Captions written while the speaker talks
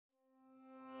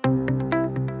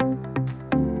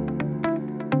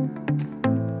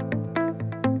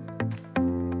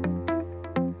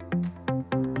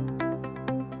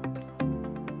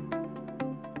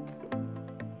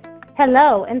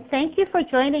Hello, and thank you for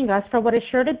joining us for what is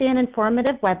sure to be an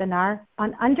informative webinar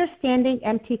on understanding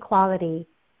MT quality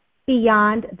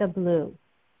beyond the BLEU.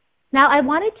 Now, I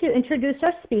wanted to introduce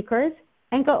our speakers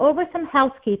and go over some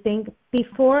housekeeping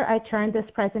before I turn this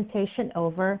presentation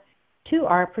over to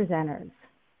our presenters.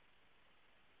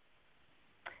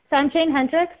 So I'm Jane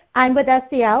Hendricks. I'm with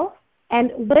SDL,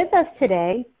 and with us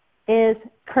today is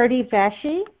Kirti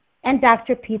Vashee and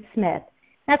Dr. Pete Smith.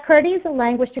 Now, Kirti is a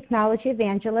language technology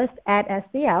evangelist at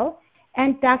SDL,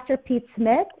 and Dr. Pete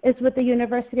Smith is with the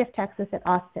University of Texas at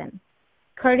Austin.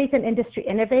 Kirti is an industry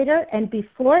innovator, and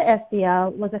before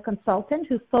SDL was a consultant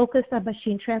who focused on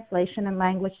machine translation and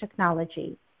language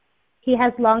technology. He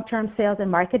has long-term sales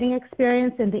and marketing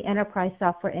experience in the enterprise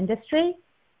software industry,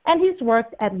 and he's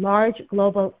worked at large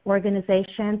global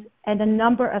organizations and a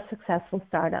number of successful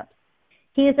startups.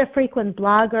 He is a frequent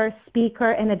blogger,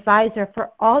 speaker, and advisor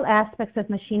for all aspects of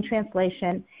machine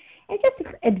translation and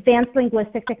just advanced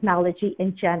linguistic technology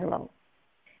in general.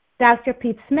 Dr.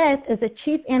 Pete Smith is a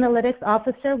Chief Analytics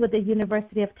Officer with the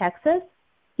University of Texas.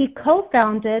 He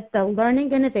co-founded the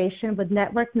Learning Innovation with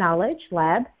Network Knowledge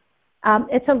Lab.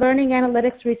 It's a learning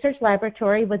analytics research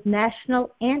laboratory with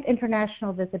national and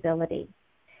international visibility.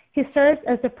 He serves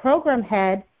as the program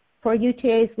head for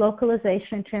UTA's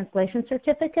Localization and Translation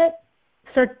Certificate,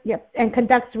 and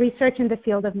conducts research in the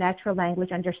field of natural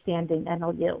language understanding,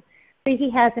 NLU. So he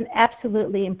has an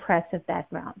absolutely impressive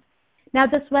background. Now,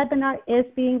 this webinar is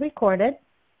being recorded.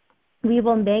 We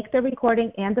will make the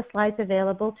recording and the slides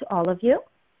available to all of you,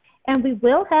 and we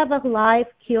will have a live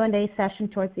Q&A session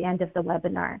towards the end of the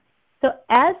webinar. So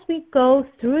as we go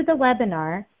through the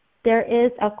webinar, there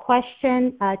is a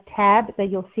question tab that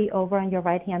you'll see over on your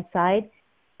right-hand side.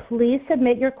 Please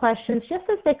submit your questions just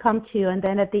as they come to you, and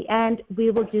then at the end, we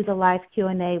will do the live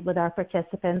Q&A with our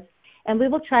participants, and we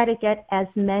will try to get as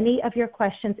many of your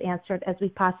questions answered as we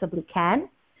possibly can.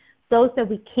 Those that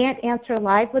we can't answer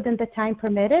live within the time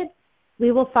permitted,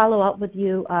 we will follow up with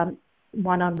you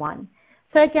one-on-one.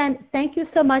 So again, thank you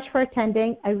so much for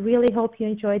attending. I really hope you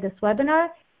enjoyed this webinar,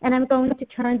 and I'm going to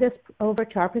turn this over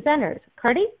to our presenters.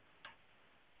 Kirti?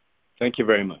 Thank you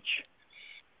very much.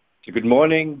 So good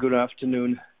morning, good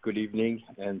afternoon, good evening,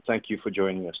 and thank you for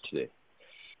joining us today.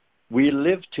 We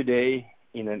live today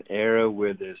in an era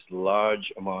where there's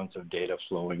large amounts of data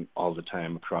flowing all the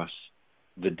time across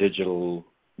the digital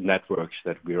networks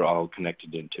that we're all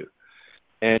connected into.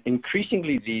 And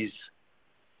increasingly,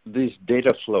 these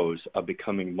data flows are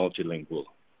becoming multilingual.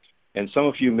 And some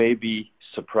of you may be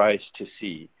surprised to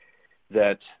see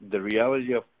that the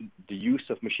reality of the use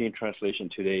of machine translation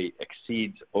today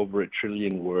exceeds over 1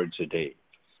 trillion words a day.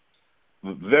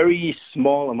 A very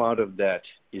small amount of that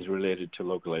is related to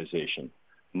localization.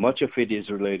 Much of it is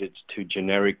related to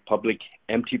generic public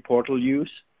empty portal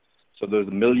use. So there's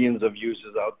millions of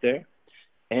users out there,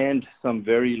 and some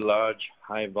very large,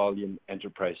 high-volume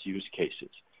enterprise use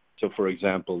cases. So for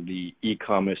example, the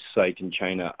e-commerce site in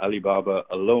China, Alibaba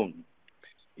alone,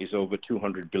 is over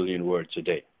 200 billion words a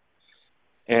day.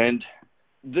 And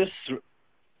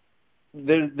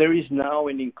there is now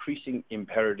an increasing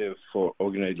imperative for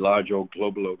large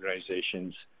global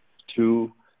organizations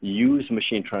to use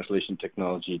machine translation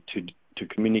technology to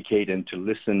communicate and to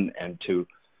listen and to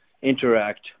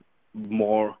interact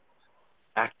more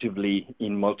actively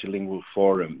in multilingual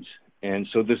forums. And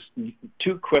so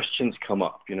two questions come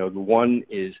up. The one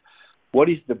is, what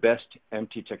is the best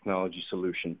MT technology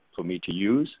solution for me to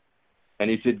use? And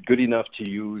is it good enough to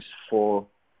use for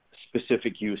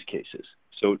specific use cases?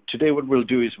 So today what we'll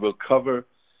do is we'll cover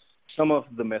some of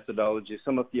the methodologies,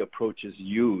 some of the approaches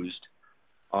used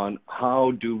on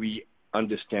how do we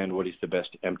understand what is the best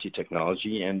MT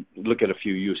technology, and look at a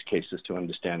few use cases to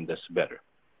understand this better.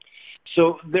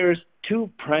 So there's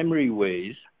two primary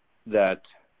ways that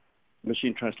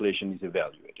machine translation is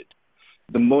evaluated.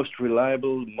 The most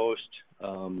reliable, most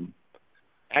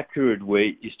accurate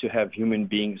way is to have human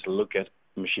beings look at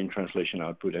machine translation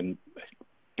output and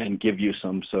give you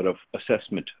some sort of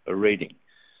assessment, a rating.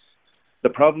 The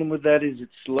problem with that is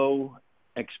it's slow,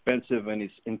 expensive, and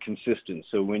it's inconsistent.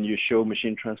 So when you show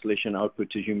machine translation output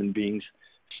to human beings,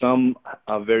 some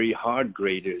are very hard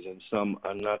graders and some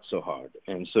are not so hard.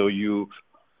 And so you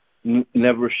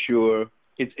never sure,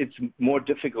 it's more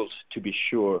difficult to be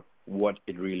sure what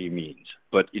it really means,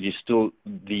 but it is still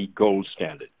the gold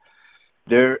standard.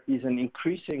 There is an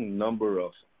increasing number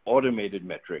of automated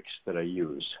metrics that are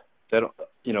used that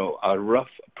are rough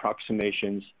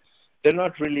approximations. They're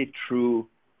not really true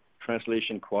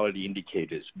translation quality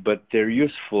indicators, but they're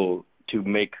useful to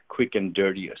make quick and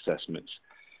dirty assessments.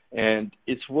 And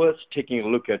it's worth taking a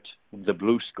look at the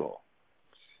BLEU score.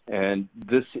 And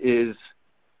this is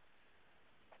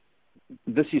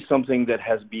this is something that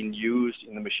has been used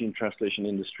in the machine translation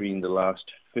industry in the last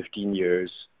 15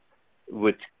 years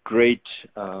with great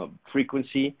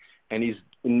frequency, and is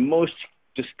in most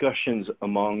discussions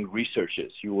among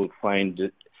researchers, you will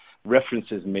find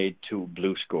references made to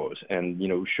BLEU scores and,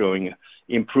 showing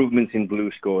improvements in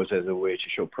BLEU scores as a way to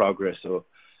show progress, or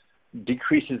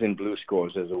decreases in BLEU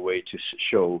scores as a way to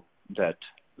show that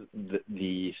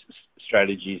the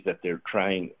strategies that they're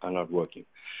trying are not working.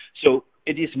 So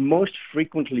it is most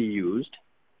frequently used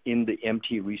in the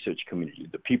MT research community,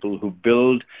 the people who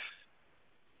build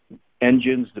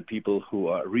engines, the people who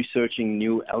are researching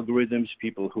new algorithms,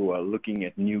 people who are looking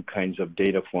at new kinds of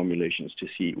data formulations to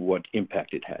see what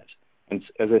impact it has. And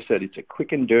as I said, it's a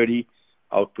quick and dirty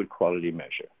output quality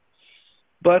measure.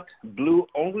 But BLEU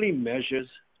only measures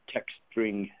text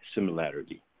string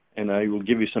similarity. And I will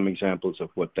give you some examples of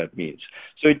what that means.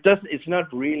 So it's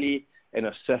not really an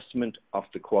assessment of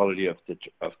the quality of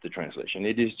the translation.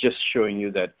 It is just showing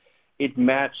you that it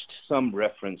matched some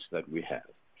reference that we have.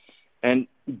 And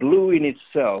BLEU in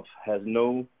itself has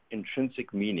no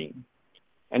intrinsic meaning.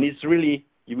 And it's really,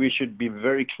 we should be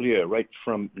very clear right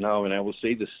from now, and I will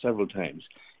say this several times,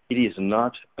 it is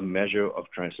not a measure of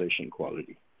translation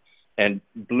quality. And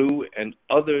BLEU and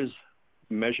others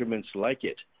measurements like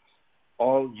it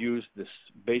all use this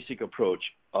basic approach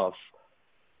of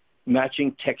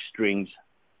matching text strings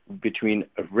between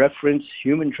a reference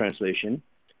human translation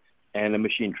and a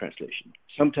machine translation.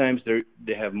 Sometimes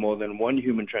they have more than one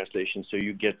human translation, so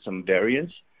you get some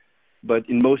variance, but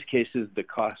in most cases the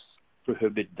costs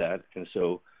prohibit that, and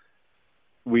so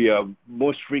we are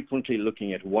most frequently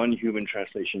looking at one human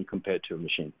translation compared to a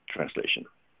machine translation.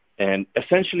 And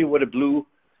essentially what a BLEU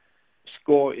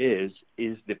score is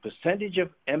the percentage of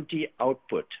empty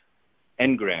output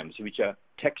n-grams, which are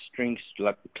text string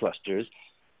clusters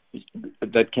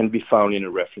that can be found in a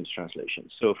reference translation.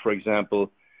 So for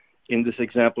example, in this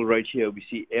example right here, we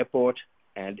see airport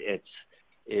and its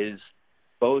is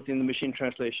both in the machine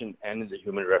translation and in the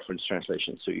human reference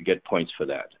translation. So you get points for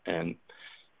that. And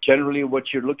generally what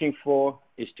you're looking for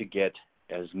is to get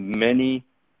as many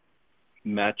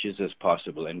matches as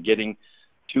possible, and getting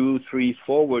 2, 3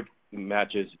 forward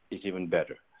matches is even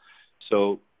better.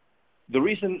 So the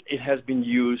reason it has been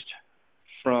used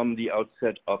from the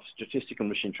outset of statistical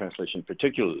machine translation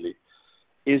particularly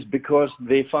is because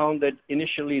they found that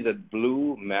initially that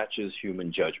BLEU matches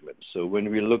human judgment. So when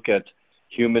we look at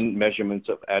human measurements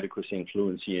of adequacy and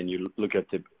fluency, and you look at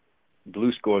the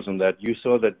BLEU scores on that, you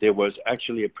saw that there was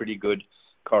actually a pretty good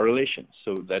correlation,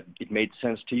 so that it made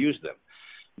sense to use them.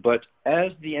 But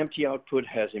as the empty output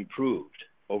has improved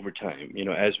over time,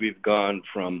 as we've gone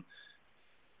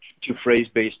to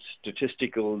phrase-based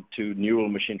statistical to neural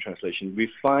machine translation, we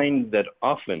find that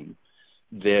often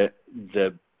the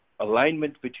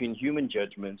alignment between human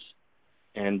judgments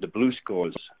and the BLEU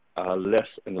scores are less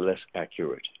and less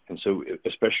accurate. And so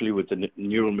especially with the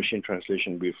neural machine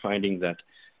translation, we're finding that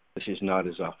this is not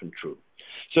as often true.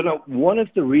 So now one of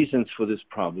the reasons for this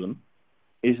problem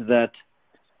is that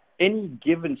any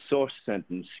given source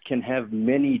sentence can have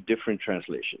many different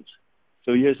translations.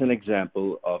 So here's an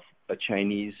example of a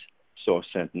Chinese source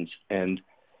sentence and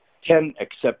 10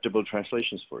 acceptable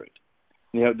translations for it.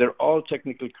 They're all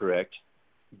technically correct,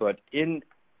 but in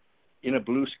a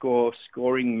BLEU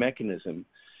scoring mechanism,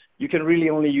 you can really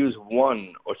only use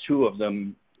 1 or 2 of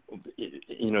them.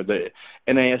 The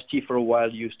NIST for a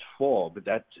while used 4, but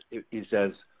that is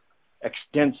as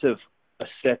extensive a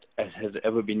set as has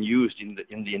ever been used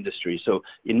in the industry. So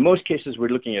in most cases, we're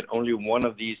looking at only one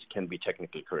of these can be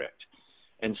technically correct.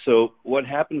 And so what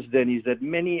happens then is that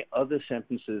many other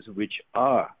sentences which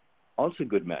are also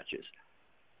good matches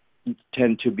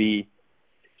tend to be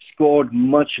scored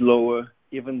much lower,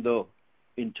 even though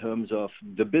in terms of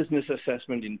the business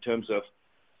assessment, in terms of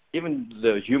even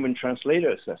the human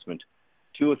translator assessment,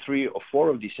 2 or 3 or 4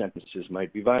 of these sentences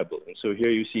might be viable. And so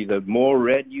here you see the more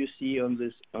red you see on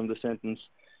the sentence,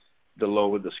 the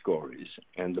lower the score is.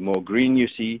 And the more green you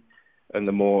see and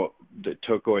the more the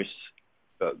turquoise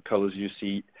colors you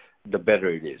see, the better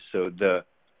it is. So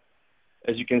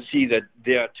as you can see that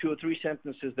there are 2 or 3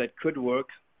 sentences that could work,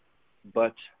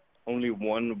 but only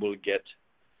one will get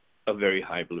a very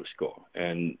high BLEU score.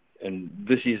 And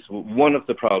this is one of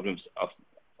the problems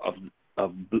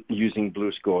of using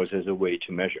BLEU scores as a way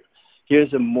to measure.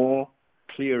 Here's a more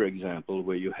clear example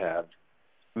where you have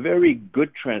very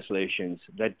good translations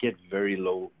that get very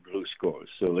low BLEU scores.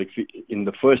 So like in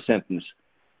the first sentence,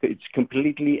 it's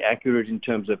completely accurate in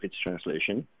terms of its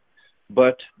translation,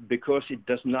 but because it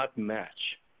does not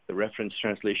match the reference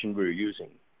translation we're using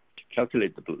to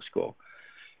calculate the BLEU score,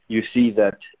 you see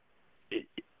that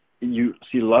you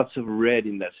see lots of red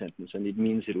in that sentence, and it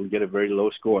means it will get a very low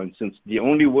score. And since the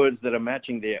only words that are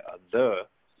matching there are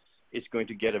it's going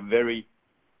to get it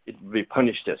will be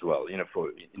punished as well,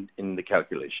 in the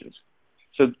calculations.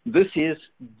 So this is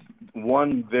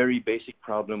one very basic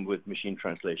problem with machine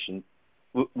translation,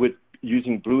 with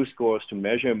using BLEU scores to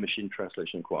measure machine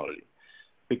translation quality,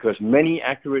 because many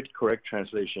accurate, correct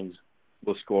translations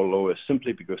will score lower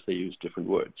simply because they use different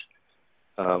words.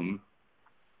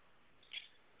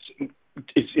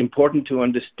 It's important to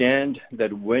understand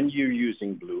that when you're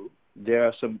using BLEU, there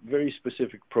are some very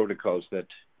specific protocols that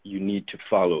you need to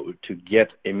follow to get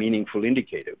a meaningful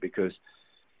indicator, because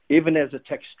even as a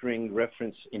text string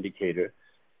reference indicator,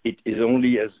 it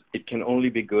can only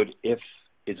be good if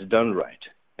it's done right.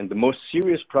 And the most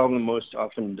serious problem most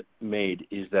often made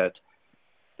is that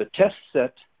the test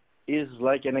set is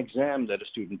like an exam that a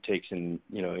student takes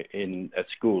at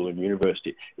school and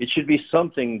university. It should be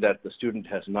something that the student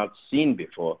has not seen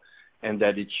before, and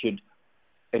that it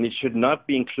should not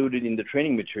be included in the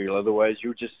training material. Otherwise,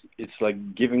 it's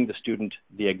like giving the student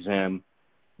the exam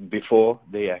before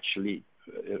they actually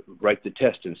write the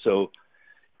test. And so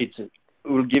it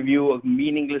will give you a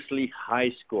meaninglessly high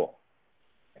score,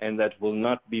 and that will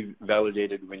not be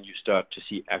validated when you start to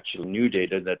see actual new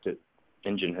data that the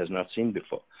engine has not seen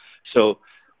before. So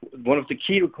one of the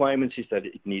key requirements is that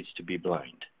it needs to be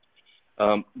blind.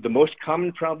 The most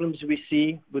common problems we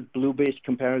see with BLEU-based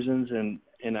comparisons, and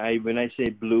when I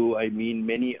say BLEU, I mean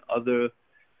many other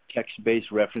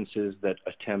text-based references that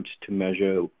attempt to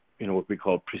measure, what we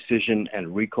call precision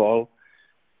and recall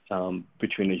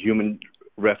between a human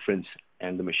reference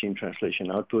and the machine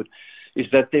translation output, is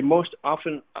that they most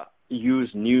often use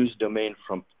news domain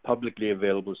from publicly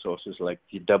available sources like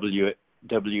the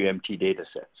WMT data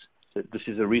sets. So this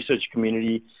is a research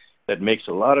community that makes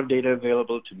a lot of data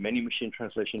available to many machine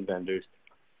translation vendors,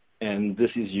 and this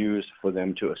is used for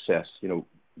them to assess,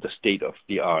 the state of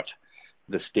the art,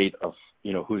 the state of,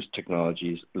 whose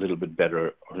technology is a little bit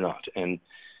better or not. And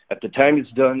at the time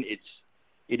it's done,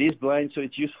 it is blind, so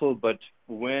it's useful. But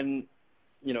when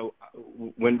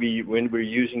we're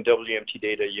using WMT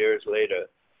data years later,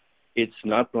 it's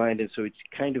not blind, and so it's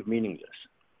kind of meaningless.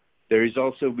 There is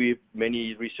also,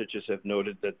 many researchers have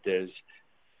noted that there's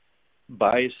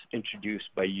bias introduced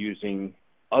by using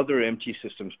other MT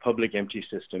systems, public MT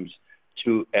systems,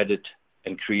 to edit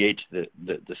and create the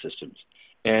systems.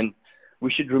 And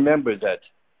we should remember that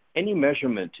any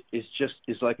measurement is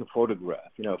like a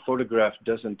photograph. A photograph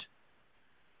doesn't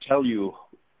tell you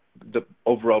the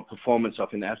overall performance of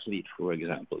an athlete, for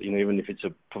example. Even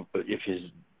if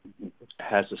he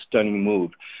has a stunning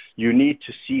move, you need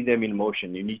to see them in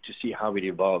motion. You need to see how it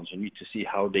evolves. You need to see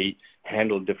how they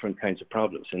handle different kinds of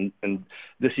problems. And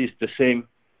this is the same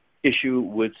issue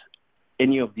with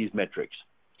any of these metrics.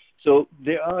 So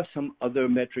there are some other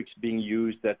metrics being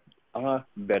used that are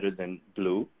better than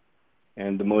BLEU,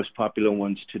 and the most popular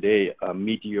ones today are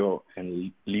Meteor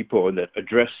and LiPo that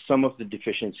address some of the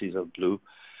deficiencies of BLEU,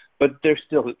 but they're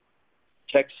still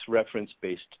text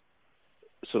reference-based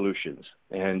solutions,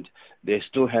 and they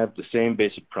still have the same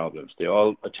basic problems. They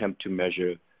all attempt to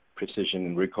measure precision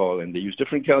and recall, and they use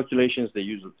different calculations. They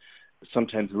use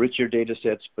sometimes richer data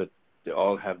sets, but they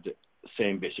all have the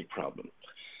same basic problem.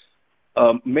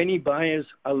 Many buyers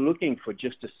are looking for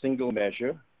just a single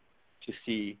measure to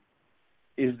see,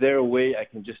 is there a way I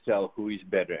can just tell who is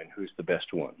better and who's the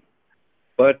best one?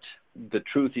 But the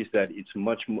truth is that it's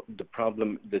much more,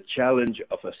 the challenge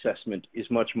of assessment is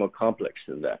much more complex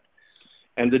than that.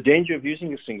 And the danger of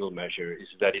using a single measure is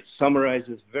that it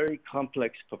summarizes very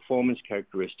complex performance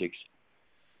characteristics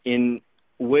in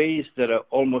ways that are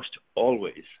almost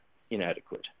always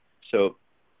inadequate. So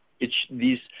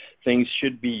these things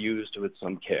should be used with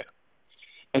some care.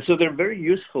 And so they're very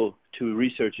useful to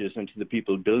researchers and to the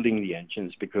people building the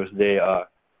engines, because they are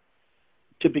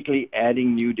typically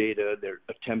adding new data. They're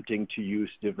attempting to use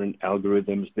different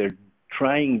algorithms. They're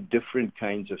trying different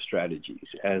kinds of strategies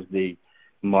as they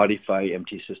modify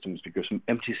MT systems, because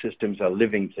MT systems are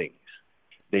living things.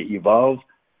 They evolve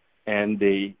and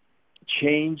they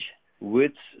change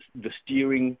with the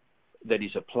steering that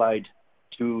is applied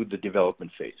to the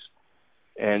development phase.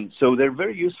 And so they're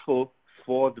very useful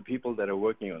for the people that are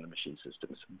working on the machine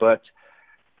systems, but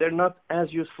they're not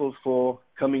as useful for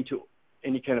coming to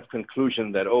any kind of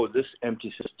conclusion that, oh, this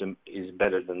MT system is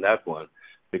better than that one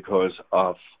because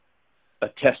of a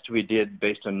test we did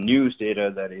based on news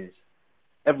data that is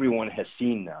everyone has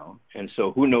seen now, and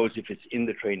so who knows if it's in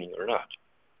the training or not.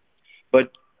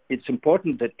 But it's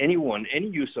important that any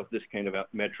use of this kind of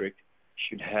metric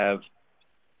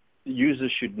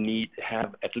users should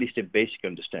have at least a basic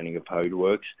understanding of how it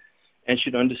works, and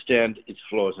should understand its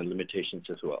flaws and limitations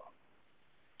as well.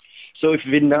 So if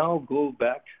we now go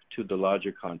back to the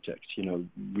larger context,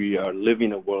 we are living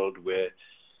in a world where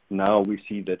now we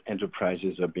see that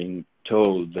enterprises are being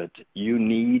told that you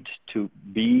need to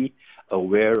be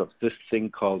aware of this thing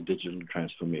called digital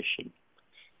transformation.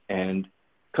 And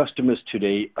customers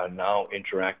today are now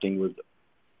interacting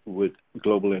with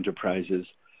global enterprises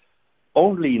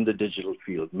only in the digital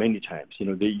field many times.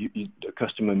 The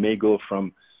customer may go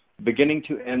from beginning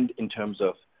to end in terms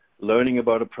of learning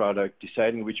about a product,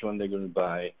 deciding which one they're going to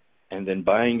buy, and then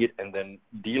buying it, and then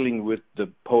dealing with the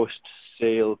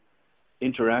post-sale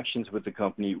interactions with the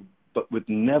company, but with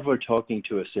never talking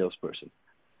to a salesperson.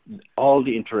 All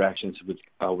the interactions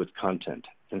are with content.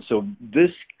 And so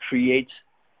this creates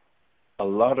a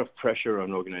lot of pressure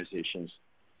on organizations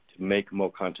to make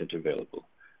more content available,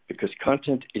 because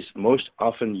content is most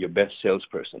often your best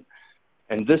salesperson.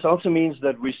 And this also means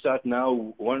that we start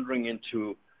now wandering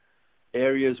into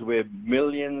areas where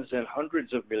millions and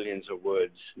hundreds of millions of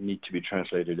words need to be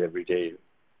translated every day,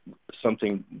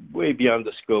 something way beyond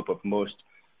the scope of most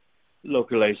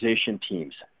localization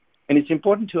teams. And it's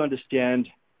important to understand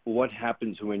what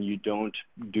happens when you don't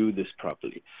do this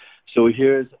properly. So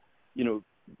here's,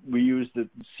 we use the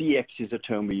CX is a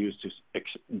term we use to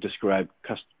describe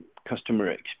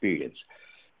customer experience.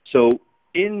 So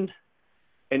in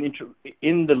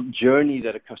the journey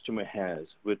that a customer has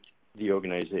with the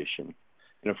organization,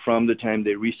 from the time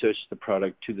they research the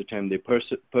product to the time they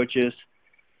purchase,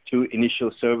 to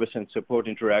initial service and support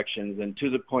interactions, and to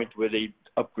the point where they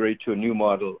upgrade to a new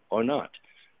model or not.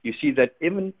 You see that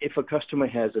even if a customer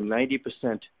has a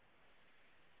 90%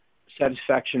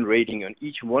 satisfaction rating on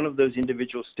each one of those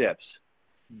individual steps,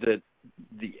 the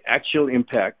actual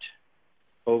impact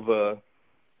over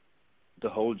the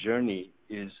whole journey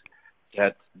is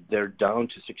that they're down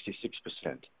to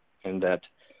 66%. And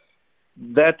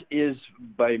that is,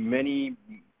 by many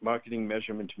marketing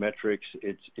measurement metrics,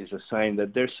 it is a sign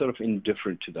that they're sort of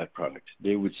indifferent to that product.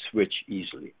 They would switch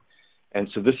easily. And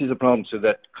so this is a problem. So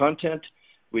that content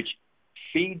which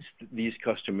feeds these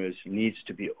customers needs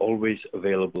to be always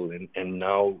available. And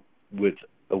now with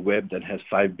a web that has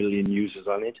 5 billion users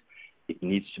on it, it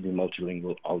needs to be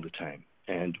multilingual all the time.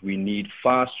 And we need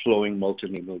fast-flowing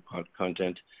multilingual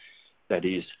content that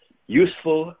is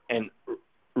useful and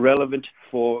relevant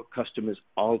for customers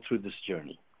all through this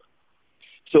journey.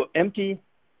 So MT,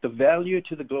 the value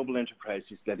to the global enterprise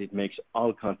is that it makes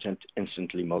all content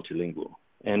instantly multilingual.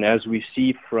 And as we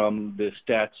see from the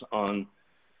stats on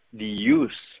the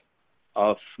use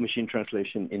of machine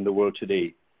translation in the world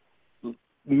today,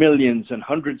 millions and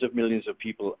hundreds of millions of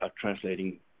people are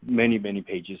translating many, many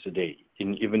pages a day.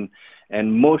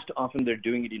 And most often they're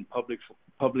doing it in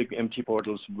public MT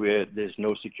portals where there's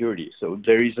no security. So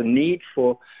there is a need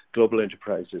for global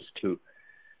enterprises to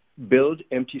build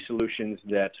MT solutions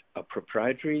that are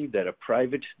proprietary, that are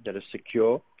private, that are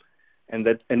secure, and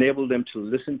that enable them to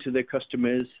listen to their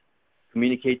customers,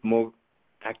 communicate more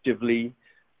actively,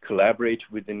 collaborate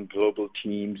within global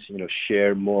teams,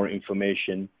 share more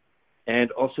information,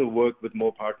 and also work with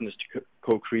more partners to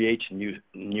co-create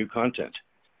new content.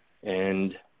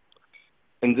 And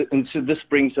so this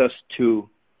brings us to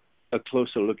a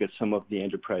closer look at some of the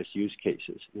enterprise use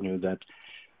cases. That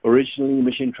originally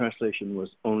machine translation was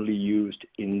only used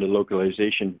in the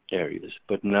localization areas,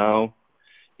 but now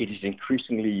it is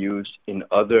increasingly used in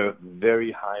other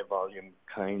very high volume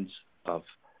kinds of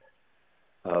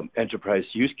enterprise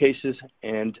use cases.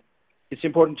 And it's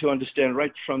important to understand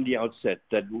right from the outset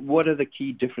that what are the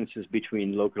key differences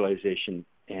between localization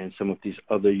and some of these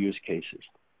other use cases.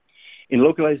 In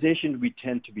localization, we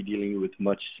tend to be dealing with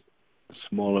much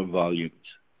smaller volumes.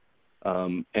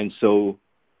 And so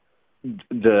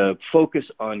the focus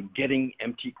on getting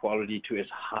MT quality to as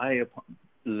high a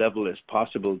level as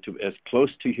possible, to as close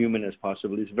to human as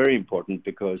possible, is very important,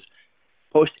 because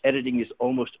post-editing is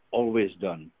almost always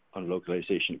done on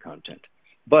localization content.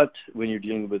 But when you're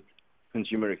dealing with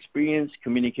consumer experience,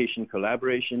 communication,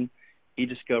 collaboration,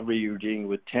 e-discovery, you're dealing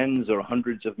with tens or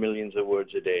hundreds of millions of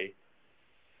words a day.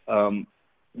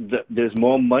 There's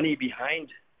more money behind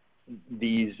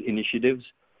these initiatives,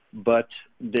 but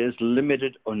there's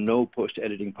limited or no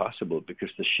post-editing possible, because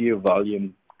the sheer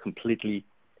volume completely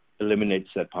eliminates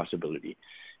that possibility.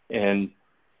 And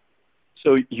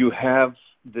so you have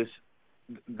this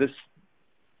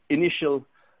initial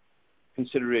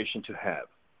consideration to have.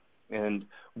 And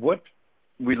what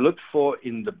we look for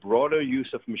in the broader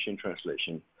use of machine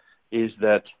translation is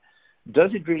that,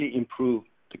 does it really improve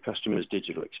the customer's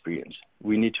digital experience?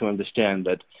 We need to understand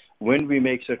that when we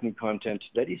make certain content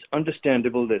that is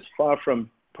understandable, that's far from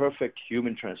perfect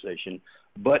human translation,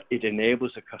 but it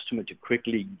enables a customer to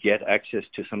quickly get access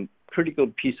to some critical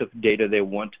piece of data they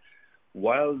want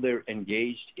while they're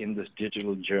engaged in this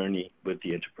digital journey with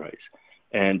the enterprise.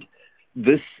 And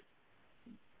this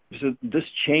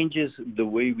changes the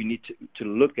way we need to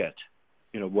look at,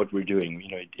 what we're doing.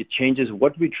 It changes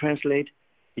what we translate.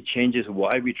 It changes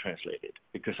why we translate it,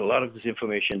 because a lot of this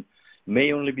information may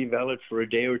only be valid for a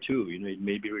day or two. It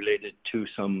may be related to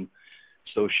some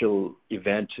social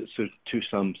event, to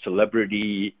some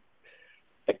celebrity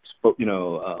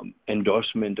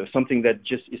endorsement, or something that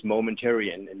just is momentary,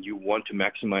 and you want to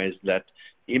maximize that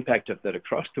impact of that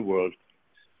across the world,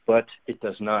 but it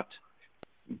does not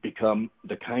become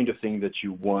the kind of thing that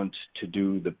you want to do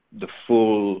the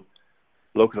full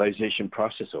localization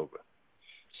process over.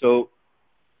 So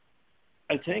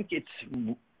I think it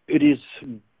is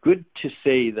good to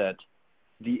say that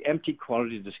the empty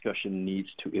quality discussion needs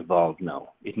to evolve now.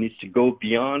 It needs to go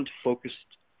beyond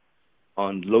focused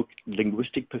on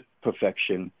linguistic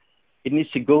perfection. It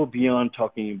needs to go beyond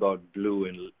talking about BLEU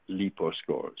and LEAP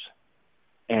scores.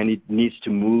 And it needs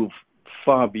to move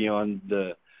far beyond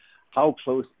how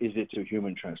close is it to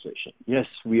human translation. Yes,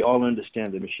 we all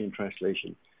understand that machine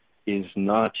translation is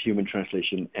not human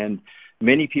translation. And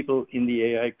many people in the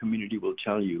AI community will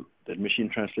tell you that machine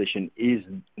translation is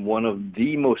one of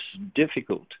the most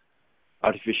difficult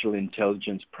artificial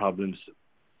intelligence problems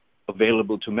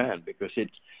available to man, because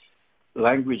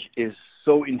language is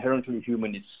so inherently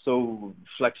human, it's so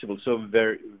flexible, so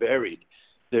very varied.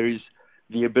 There is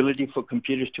the ability for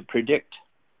computers to predict,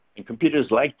 and computers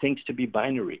like things to be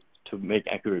binary to make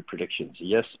accurate predictions,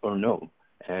 yes or no.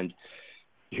 And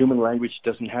human language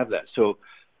doesn't have that. So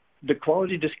the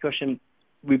quality discussion,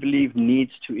 we believe,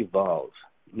 needs to evolve.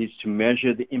 It needs to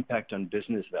measure the impact on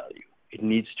business value. It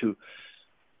needs to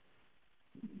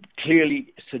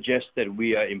clearly suggest that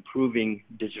we are improving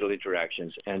digital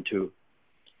interactions and to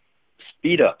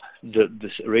speed up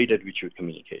this rate at which we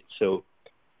communicate. So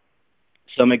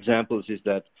some examples is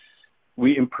that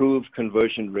we improve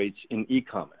conversion rates in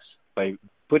e-commerce by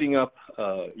putting up,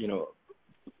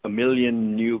 1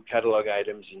 million new catalog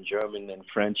items in German and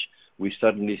French. We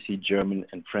suddenly see German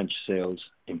and French sales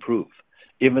improve,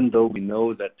 even though we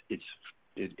know that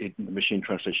machine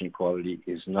translation quality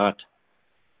is not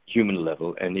human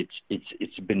level, and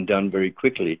it's been done very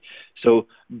quickly. So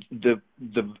the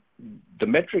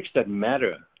metrics that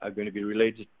matter are going to be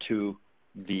related to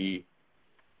the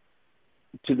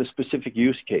specific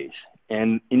use case,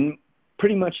 and in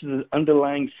pretty much the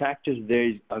underlying factors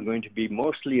there are going to be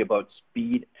mostly about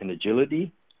speed and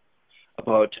agility,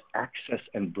 about access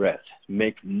and breadth,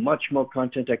 make much more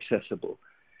content accessible,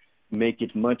 make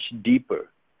it much deeper,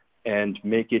 and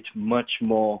make it much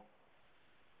more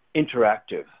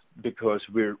interactive, because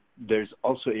there's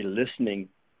also a listening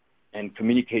and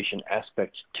communication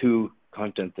aspect to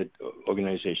content that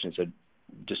organizations are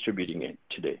distributing it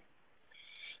today.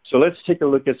 So let's take a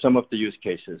look at some of the use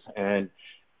cases. And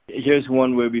here's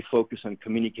one where we focus on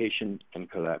communication and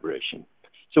collaboration.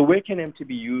 So where can MT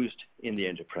be used in the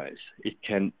enterprise? You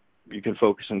can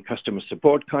focus on customer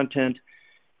support content,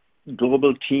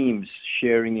 global teams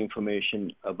sharing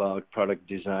information about product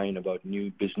design, about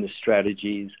new business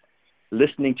strategies,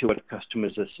 listening to what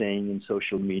customers are saying in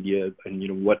social media,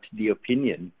 and what the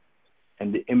opinion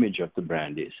and the image of the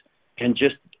brand is. And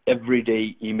just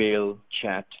everyday email,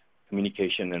 chat,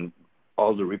 communication, and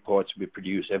all the reports we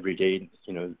produce every day,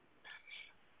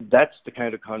 that's the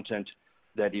kind of content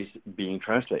that is being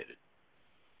translated.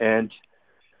 And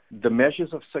the measures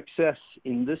of success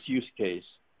in this use case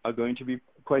are going to be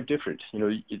quite different.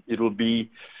 It'll be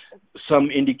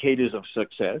some indicators of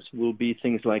success will be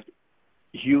things like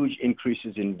huge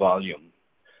increases in volume,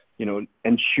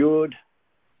 ensured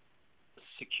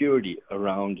security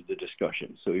around the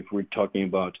discussion. So if we're talking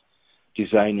about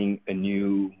designing a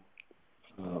new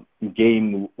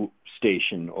game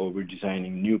station, or we're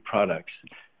designing new products,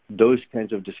 those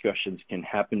kinds of discussions can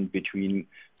happen between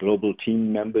global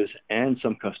team members and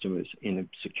some customers in a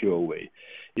secure way.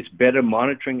 It's better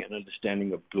monitoring and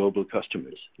understanding of global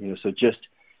customers. So just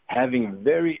having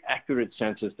very accurate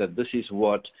senses that this is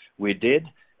what we did,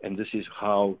 and this is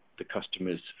how the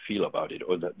customers feel about it,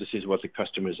 or that this is what the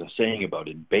customers are saying about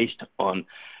it, based on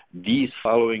these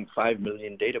following 5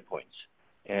 million data points.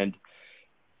 And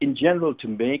in general, to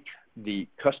make the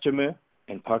customer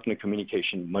and partner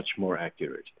communication much more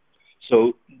accurate.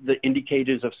 So the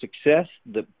indicators of success,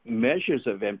 the measures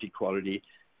of MT quality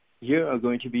here are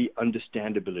going to be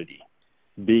understandability,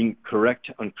 being correct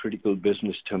on critical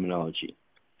business terminology,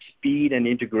 speed and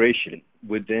integration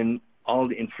within all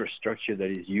the infrastructure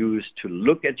that is used to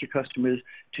look at your customers,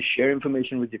 to share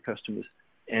information with your customers,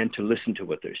 and to listen to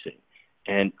what they're saying.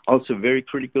 And also very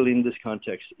critical in this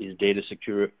context is data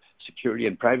security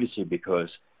and privacy, because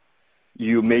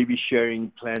you may be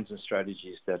sharing plans and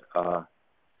strategies that are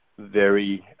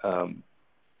very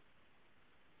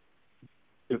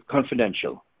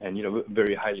confidential and,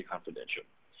 very highly confidential.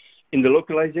 In the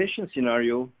localization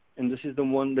scenario, and this is the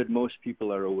one that most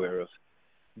people are aware of,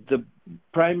 the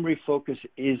primary focus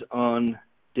is on,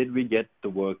 did we get the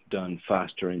work done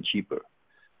faster and cheaper?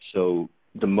 So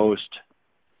the most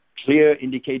clear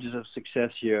indicators of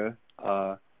success here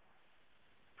are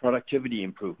productivity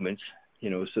improvements,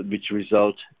 which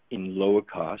result in lower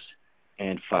costs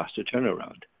and faster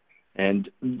turnaround. And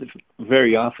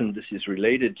very often this is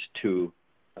related to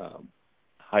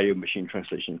higher machine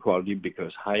translation quality,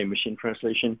 because higher machine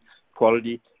translation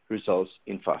quality results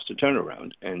in faster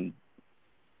turnaround. And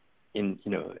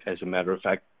as a matter of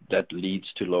fact, that leads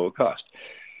to lower cost.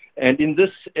 And in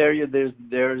this area,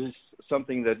 there's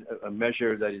something a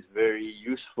measure that is very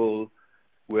useful,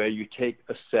 where you take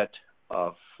a set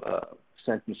of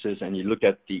sentences and you look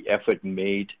at the effort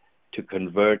made to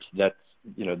convert that,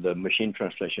 the machine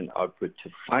translation output to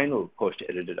final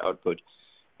post-edited output,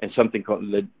 and something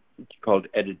called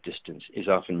edit distance is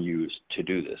often used to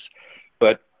do this.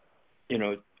 But,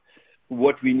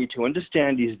 what we need to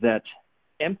understand is that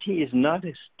MT is not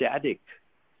a static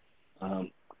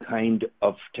kind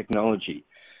of technology.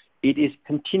 It is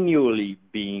continually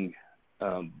being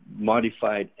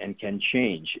modified and can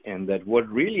change, and that what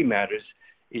really matters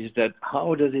is that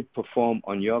how does it perform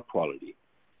on your quality?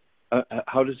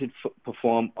 How does it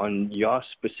perform on your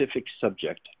specific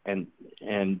subject and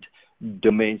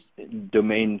domain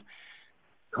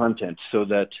content, so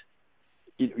that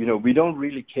we don't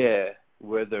really care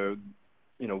whether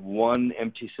one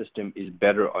MT system is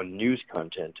better on news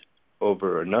content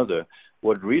over another.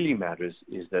 What really matters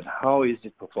is that how is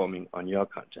it performing on your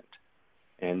content?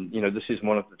 And this is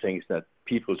one of the things that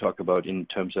people talk about in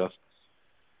terms of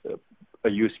a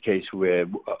use case where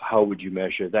how would you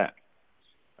measure that?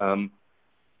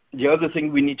 The other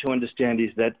thing we need to understand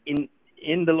is that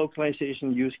in the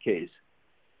localization use case,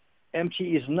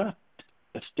 MT is not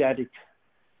a static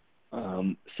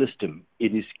system.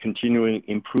 It is continually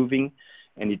improving,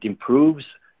 and it improves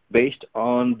based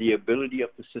on the ability of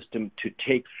the system to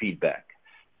take feedback,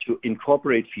 to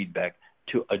incorporate feedback,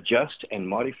 to adjust and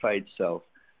modify itself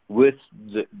with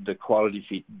the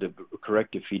quality the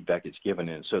corrective feedback it's given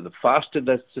in. So the faster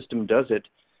that system does it,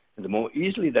 and the more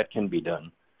easily that can be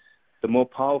done, the more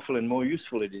powerful and more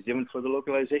useful it is, even for the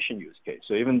localization use case.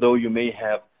 So even though you may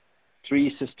have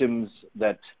 3 systems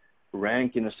that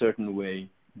rank in a certain way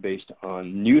based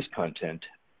on news content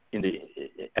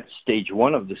at stage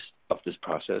 1 of this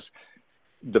process,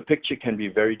 the picture can be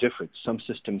very different. Some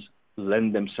systems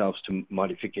lend themselves to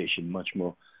modification much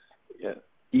more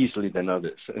easily than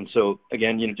others. And so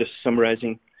again, just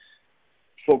summarizing,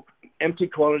 for MT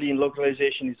quality and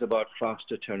localization is about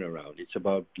faster turnaround. It's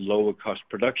about lower cost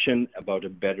production, about a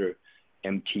better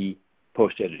MT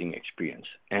post-editing experience.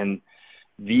 And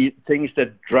the things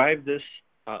that drive this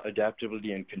are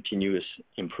adaptability and continuous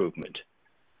improvement.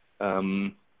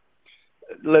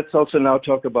 Let's also now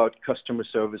talk about customer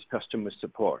service, customer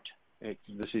support.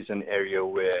 This is an area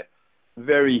where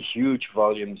very huge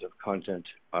volumes of content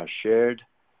are shared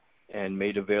and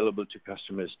made available to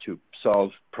customers to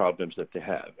solve problems that they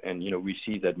have. And, we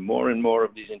see that more and more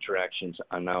of these interactions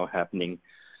are now happening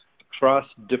across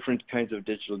different kinds of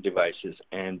digital devices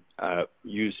and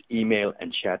use email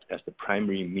and chat as the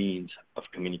primary means of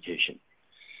communication.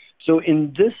 So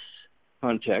in this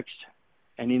context,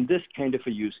 and in this kind of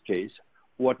a use case,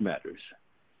 what matters?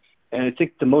 And I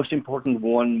think the most important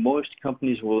one most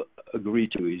companies will agree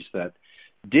to is that,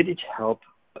 did it help?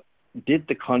 Did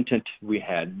the content we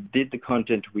had, did the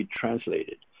content we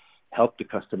translated help the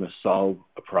customer solve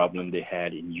a problem they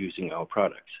had in using our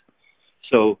products?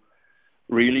 So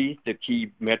really the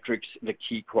key metrics, the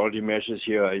key quality measures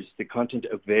here is the content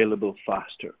available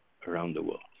faster around the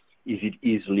world. Is it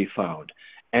easily found?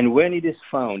 And when it is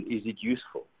found, is it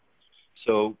useful?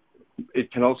 So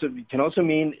it can also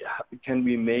mean, can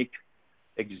we make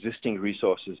existing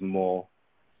resources more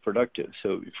productive?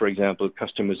 So, for example,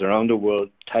 customers around the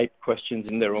world type questions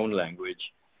in their own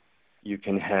language. You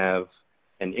can have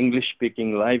an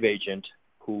English-speaking live agent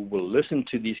who will listen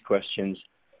to these questions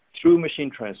through machine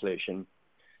translation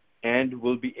and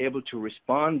will be able to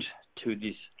respond to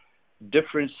these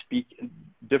different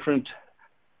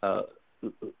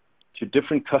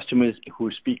customers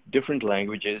who speak different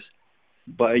languages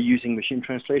by using machine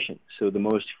translation. So the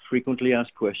most frequently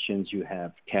asked questions, you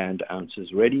have canned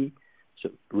answers ready. So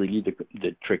really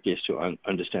the trick is to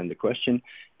understand the question.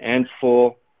 And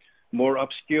for more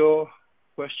obscure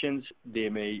questions. They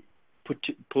may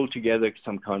pull together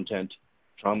some content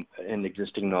from an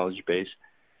existing knowledge base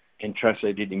and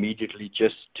translate it immediately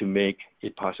just to make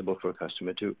it possible for a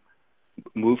customer to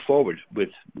move forward with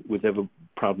whatever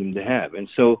problem they have. And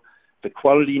so the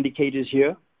quality indicators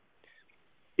here: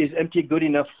 is MT good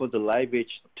enough for the live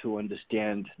agent to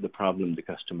understand the problem the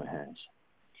customer has?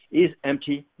 Is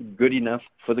MT good enough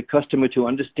for the customer to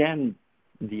understand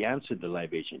the answer the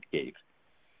live agent gave?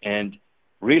 And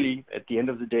really, at the end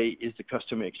of the day, is the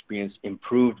customer experience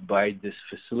improved by this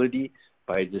facility,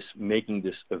 by this making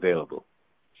this available?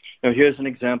 Now, here's an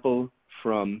example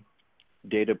from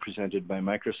data presented by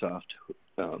Microsoft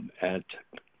at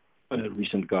a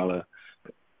recent gala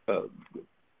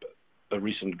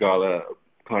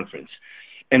conference.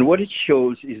 And what it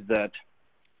shows is that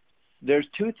there's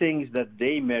two things that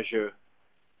they measure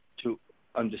to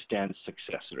understand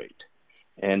success rate.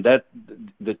 And that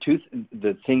the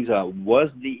things are: was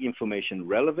the information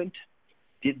relevant?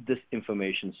 Did this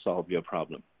information solve your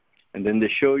problem? And then they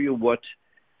show you what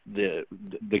the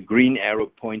green arrow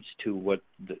points to, what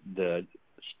the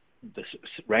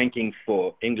ranking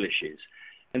for English is.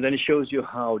 And then it shows you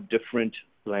how different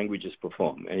languages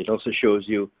perform. And it also shows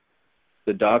you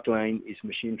the dark line is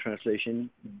machine translation,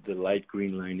 the light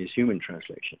green line is human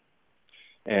translation.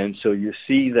 And so you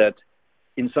see that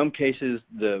in some cases,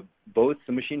 both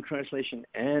the machine translation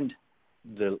and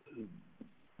the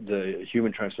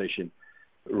human translation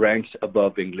ranks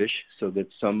above English, so that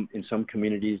in some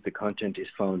communities the content is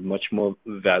found much more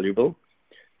valuable.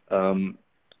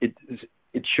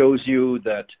 It shows you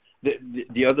that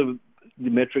the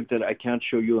metric that I can't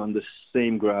show you on the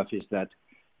same graph is that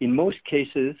in most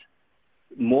cases,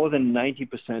 more than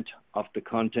 90% of the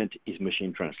content is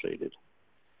machine translated,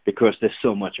 because there's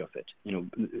so much of it. You know,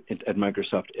 at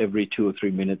Microsoft, every 2 or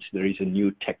 3 minutes, there is a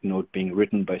new tech note being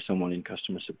written by someone in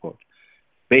customer support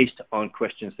based on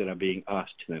questions that are being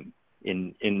asked to them,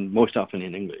 most often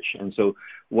in English. And so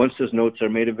once those notes are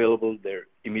made available, they're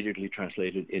immediately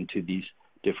translated into these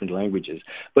different languages.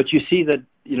 But you see that,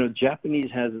 you know,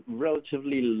 Japanese has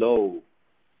relatively low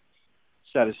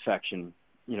satisfaction,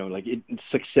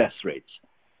 success rates.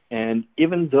 And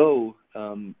even though,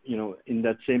 in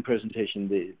that same presentation,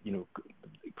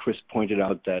 Chris pointed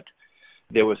out that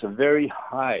there was a very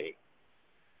high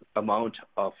amount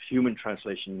of human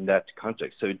translation in that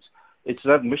context. So it's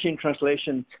that machine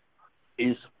translation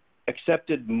is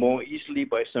accepted more easily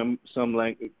by some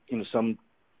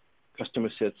customer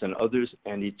sets than others,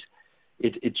 and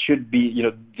it should be,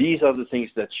 these are the things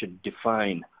that should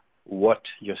define what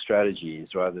your strategy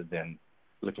is, rather than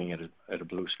looking at a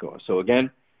BLEU score. So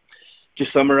again, to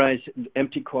summarize,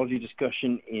 empty quality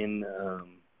discussion in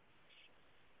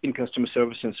customer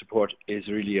service and support is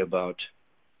really about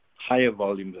higher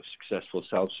volumes of successful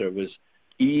self-service,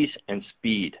 ease and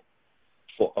speed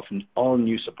for often all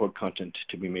new support content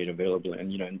to be made available.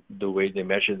 And the way they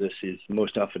measure this is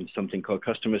most often something called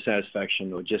customer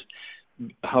satisfaction, or just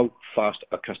how fast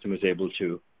a customer is able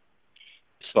to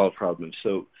solve problems.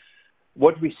 So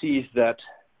what we see is that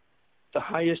the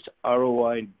highest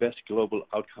ROI and best global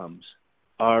outcomes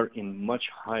are in much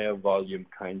higher volume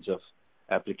kinds of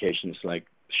applications, like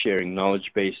sharing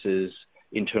knowledge bases,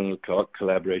 internal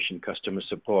collaboration, customer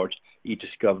support,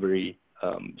 e-discovery,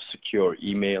 secure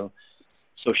email,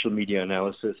 social media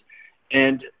analysis.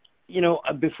 And,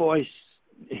 before I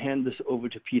hand this over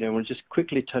to Pete, I want to just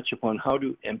quickly touch upon how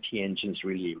do MT engines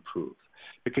really improve?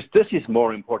 Because this is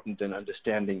more important than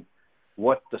understanding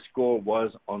what the score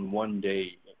was on one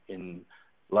day in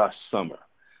last summer.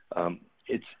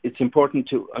 It's important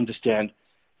to understand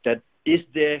that is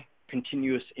there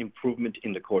continuous improvement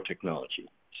in the core technology?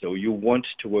 So you want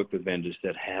to work with vendors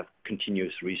that have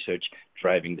continuous research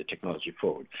driving the technology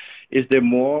forward. Is there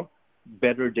more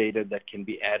better data that can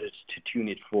be added to tune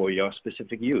it for your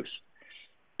specific use?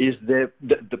 Is there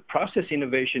the process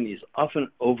innovation is often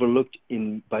overlooked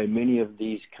by many of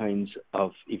these kinds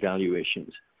of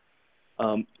evaluations.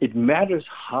 It matters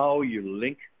how you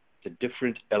link the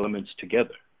different elements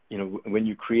together. When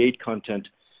you create content,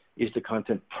 is the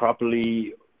content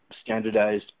properly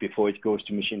standardized before it goes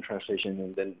to machine translation?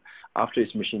 And then after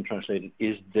it's machine translated,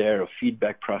 is there a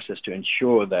feedback process to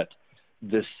ensure that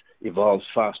this evolves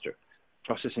faster?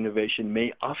 Process innovation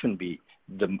may often be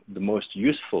the most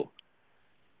useful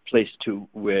place to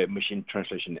where machine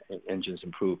translation engines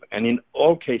improve. And in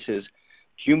all cases,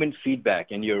 human feedback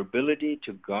and your ability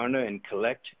to garner and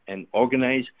collect and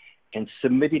organize and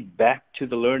submit it back to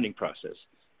the learning process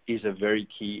is a very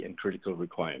key and critical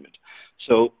requirement.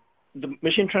 So the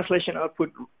machine translation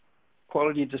output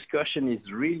quality discussion is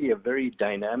really a very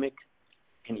dynamic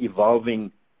and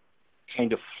evolving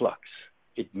kind of flux.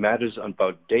 It matters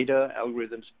about data,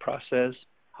 algorithms, process,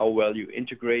 how well you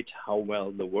integrate, how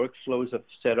well the workflows are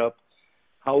set up,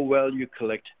 how well you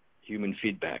collect human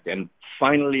feedback, and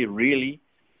finally, really,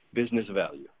 business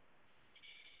value.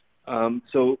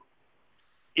 So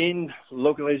in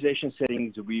localization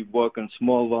settings, we work on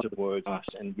small volume of words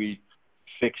and we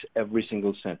fix every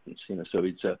single sentence. So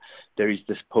there is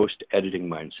this post-editing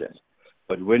mindset.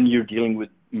 But when you're dealing with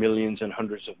millions and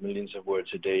hundreds of millions of words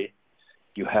a day,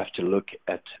 you have to look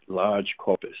at large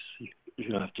corpus.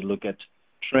 You have to look at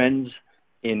trends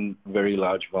in very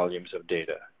large volumes of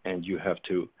data, and you have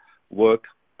to work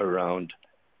around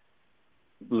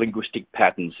linguistic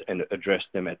patterns and address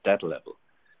them at that level.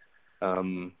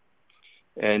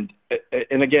 And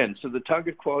again, so the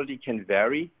target quality can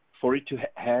vary for it to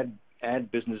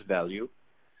add business value,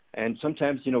 and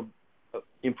sometimes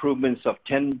improvements of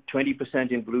 10,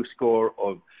 20% in BLEU score,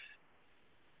 or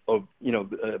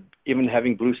even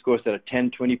having BLEU scores that are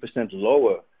 10, 20%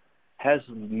 lower has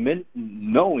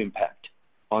no impact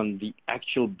on the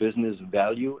actual business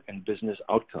value and business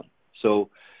outcome. So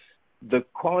the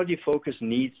quality focus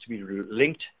needs to be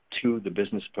linked to the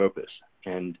business purpose.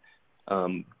 And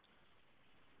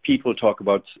people talk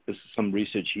about some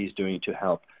research he's doing to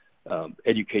help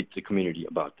educate the community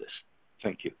about this.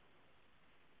 Thank you.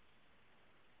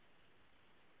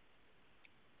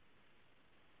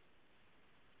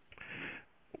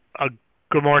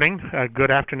 Good morning, good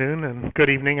afternoon, and good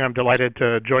evening. I'm delighted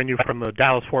to join you from the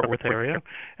Dallas-Fort Worth area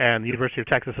and the University of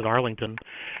Texas at Arlington.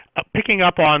 Picking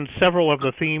up on several of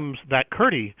the themes that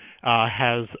Kirti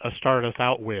has started us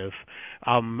out with.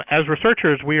 As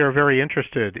researchers, we are very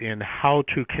interested in how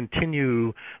to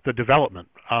continue the development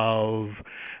of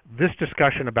this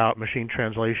discussion about machine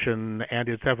translation and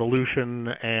its evolution,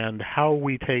 and how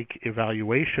we take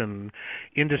evaluation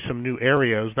into some new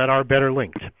areas that are better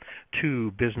linked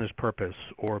to business purpose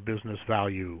or business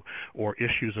value or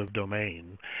issues of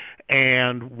domain.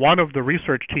 And one of the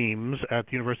research teams at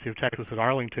the University of Texas at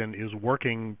Arlington is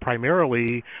working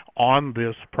primarily on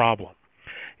this problem.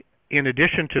 In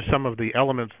addition to some of the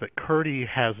elements that Kirti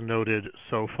has noted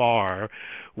so far,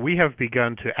 we have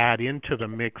begun to add into the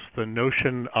mix the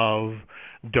notion of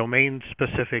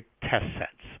domain-specific test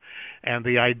sets. And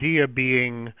the idea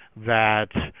being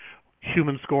that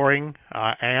human scoring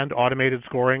and automated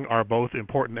scoring are both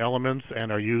important elements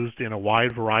and are used in a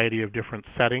wide variety of different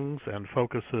settings and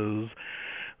focuses.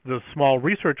 The small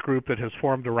research group that has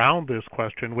formed around this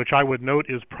question, which I would note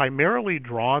is primarily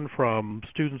drawn from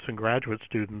students and graduate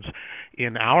students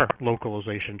in our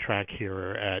localization track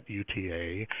here at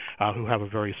UTA, who have a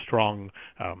very strong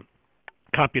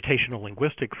computational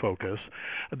linguistic focus.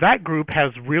 That group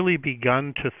has really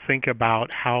begun to think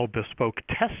about how bespoke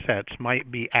test sets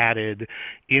might be added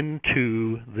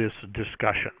into this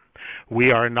discussion.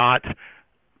 We are not,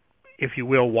 if you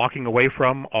will, walking away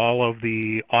from all of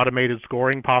the automated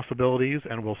scoring possibilities,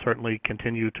 and we'll certainly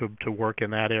continue to work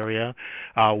in that area.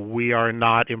 We are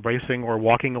not embracing or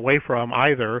walking away from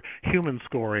either human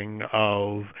scoring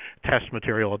of test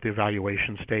material at the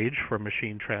evaluation stage for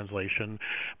machine translation,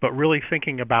 but really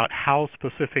thinking about how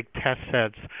specific test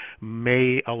sets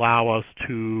may allow us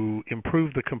to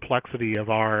improve the complexity of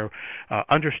our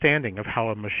understanding of how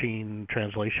a machine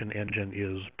translation engine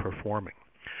is performing.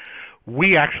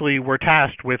 We actually were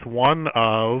tasked with one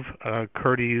of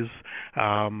Kirti's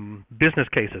business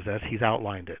cases as he's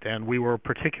outlined it, and we were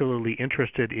particularly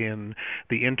interested in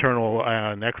the internal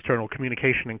and external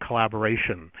communication and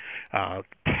collaboration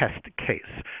test case,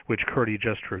 which Kirti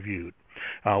just reviewed.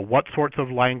 What sorts of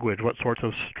language, what sorts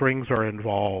of strings are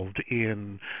involved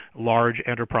in large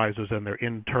enterprises and their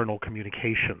internal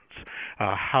communications?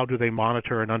 How do they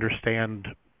monitor and understand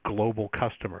global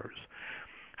customers?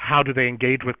 How do they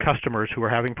engage with customers who are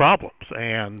having problems?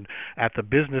 And at the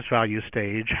business value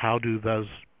stage, how do those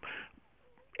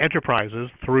enterprises,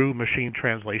 through machine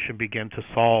translation, begin to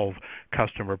solve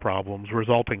customer problems,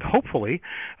 resulting hopefully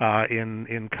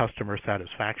in customer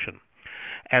satisfaction?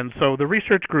 And so the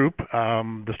research group,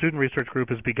 the student research group,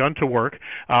 has begun to work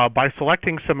by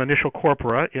selecting some initial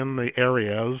corpora in the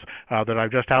areas that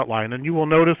I've just outlined. And you will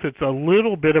notice it's a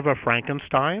little bit of a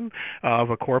Frankenstein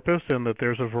of a corpus, in that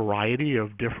there's a variety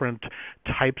of different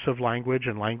types of language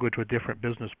and language with different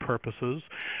business purposes.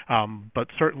 But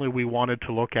certainly we wanted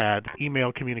to look at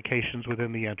email communications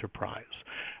within the enterprise,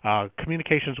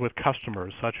 communications with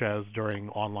customers, such as during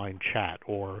online chat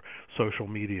or social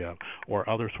media or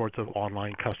other sorts of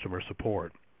online customer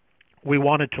support. We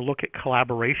wanted to look at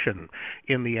collaboration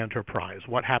in the enterprise,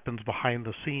 what happens behind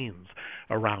the scenes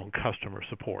around customer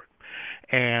support.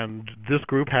 And this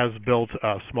group has built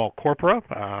a small corpora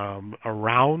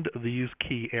around these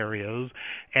key areas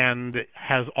and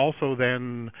has also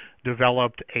then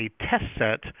developed a test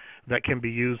set that can be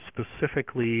used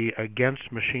specifically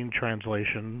against machine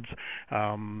translations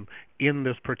in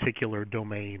this particular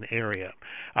domain area.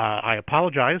 I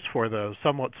apologize for the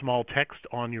somewhat small text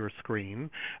on your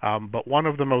screen, but one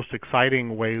of the most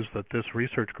exciting ways that this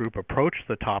research group approached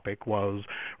the topic was,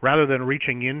 rather than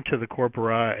reaching into the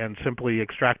corpora and simply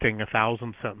extracting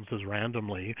 1,000 sentences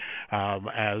randomly,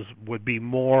 as would be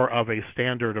more of a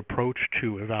standard approach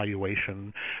to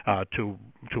evaluation, to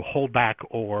hold back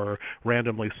or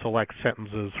randomly select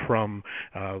sentences from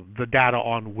the data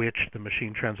on which the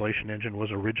machine translation engine was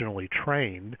originally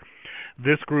trained.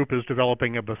 This group is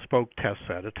developing a bespoke test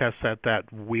set, a test set that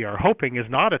we are hoping is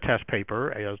not a test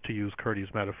paper, as to use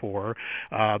Kirti's metaphor,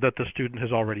 that the student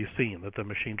has already seen, that the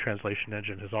machine translation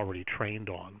engine has already trained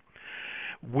on.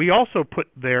 We also put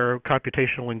their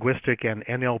computational linguistic and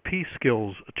NLP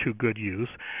skills to good use,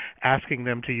 asking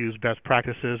them to use best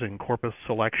practices in corpus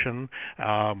selection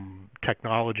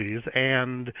technologies.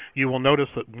 And you will notice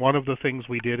that one of the things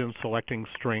we did in selecting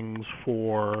strings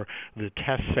for the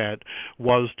test set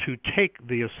was to take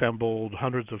the assembled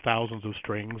hundreds of thousands of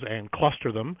strings and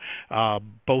cluster them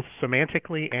both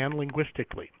semantically and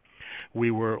linguistically. We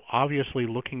were obviously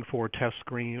looking for test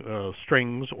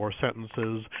strings or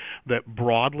sentences that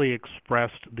broadly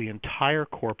expressed the entire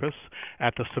corpus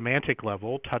at the semantic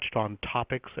level, touched on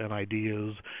topics and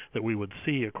ideas that we would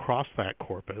see across that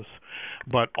corpus,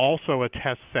 but also a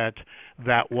test set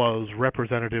that was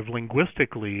representative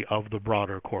linguistically of the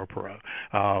broader corpora.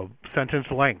 Sentence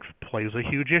length plays a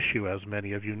huge issue, as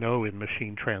many of you know, in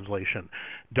machine translation.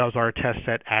 Does our test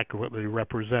set accurately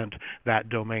represent that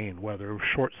domain, whether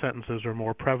short sentences are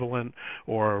more prevalent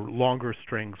or longer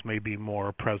strings may be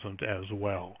more present as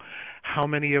well? How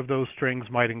many of those strings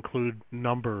might include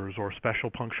numbers or special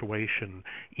punctuation,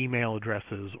 email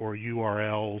addresses or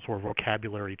URLs or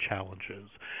vocabulary challenges?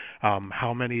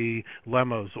 How many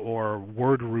lemmas or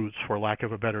word roots, for lack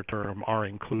of a better term, are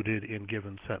included in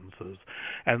given sentences?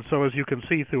 And so, as you can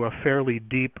see, through a fairly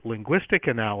deep linguistic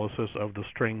analysis of the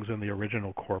strings in the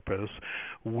original corpus,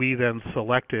 we then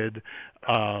selected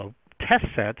a test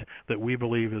set that we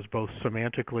believe is both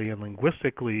semantically and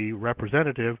linguistically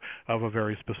representative of a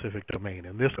very specific domain,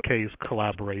 in this case,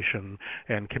 collaboration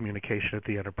and communication at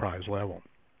the enterprise level.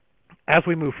 As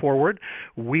we move forward,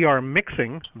 we are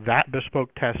mixing that bespoke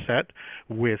test set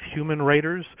with human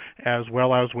raters as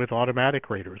well as with automatic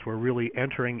raters. We're really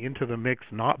entering into the mix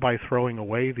not by throwing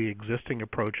away the existing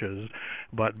approaches,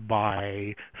 but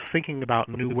by thinking about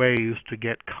new ways to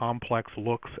get complex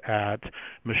looks at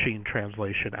machine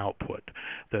translation output.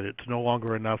 That it's no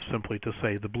longer enough simply to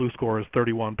say the BLEU score is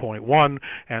 31.1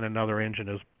 and another engine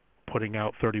is putting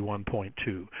out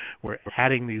 31.2. We're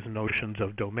adding these notions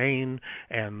of domain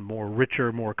and more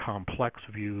richer, more complex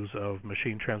views of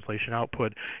machine translation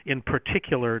output, in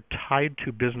particular tied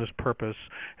to business purpose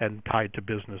and tied to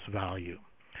business value.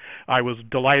 I was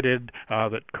delighted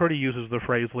that Kirti uses the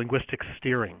phrase linguistic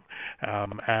steering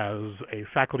as a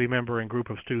faculty member and group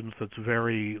of students that's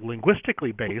very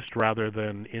linguistically based rather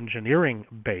than engineering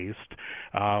based.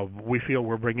 We feel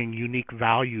we're bringing unique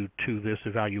value to this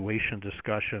evaluation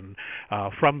discussion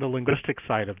from the linguistic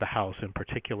side of the house in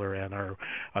particular, and are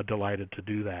delighted to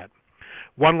do that.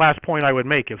 One last point I would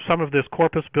make, if some of this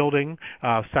corpus building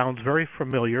sounds very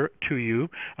familiar to you,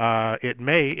 it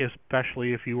may,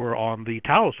 especially if you were on the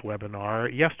Taos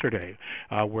webinar yesterday,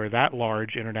 where that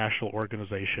large international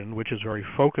organization, which is very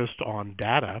focused on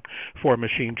data for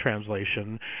machine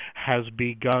translation, has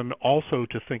begun also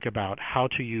to think about how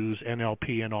to use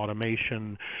NLP and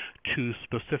automation to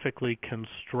specifically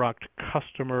construct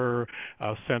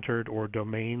customer-centered or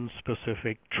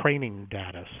domain-specific training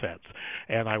data sets.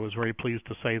 And I was very pleased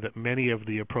to say that many of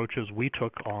the approaches we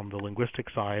took on the linguistic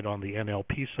side, on the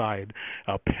NLP side,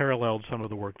 paralleled some of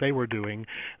the work they were doing.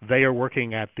 They are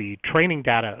working at the training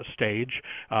data stage.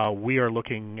 We are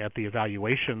looking at the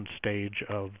evaluation stage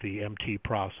of the MT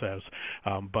process.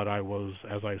 But I was,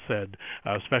 as I said,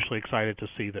 especially excited to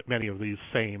see that many of these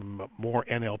same more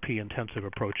NLP-intensive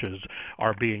approaches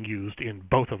are being used in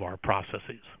both of our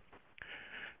processes.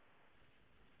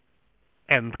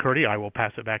 And Kirti, I will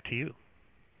pass it back to you.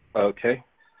 Okay,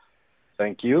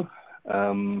 thank you.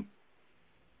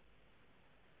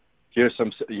 Here's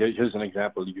an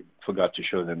example you forgot to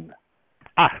show them.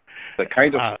 The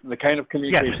kind of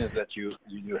communications yes. that you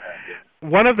have. Yes.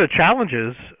 One of the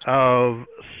challenges of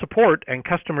support and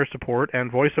customer support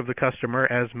and voice of the customer,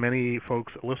 as many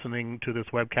folks listening to this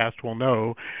webcast will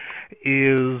know,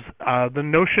 is the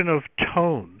notion of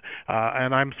tone.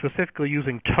 And I'm specifically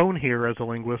using tone here as a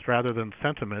linguist rather than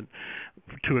sentiment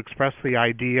to express the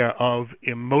idea of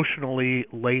emotionally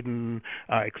laden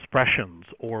expressions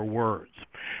or words.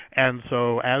 And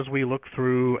so as we look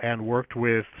through and worked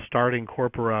with starting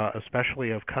corpora,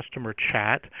 especially of customer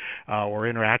chat or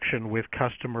interaction with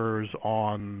customers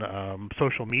on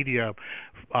social media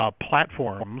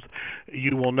platforms,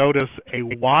 you will notice a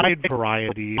wide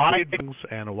variety of things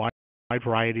and a wide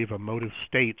variety of emotive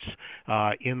states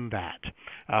in that.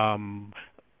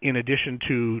 In addition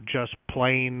to just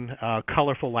plain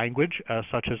colorful language,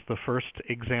 such as the first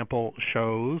example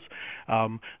shows,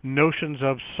 notions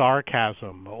of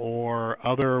sarcasm or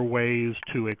other ways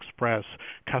to express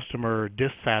customer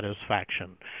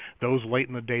dissatisfaction. Those late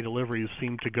in the day deliveries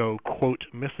seem to go, quote,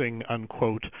 missing,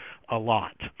 unquote, a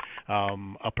lot.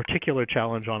 A particular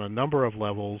challenge on a number of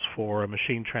levels for a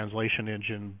machine translation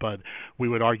engine, but we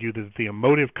would argue that the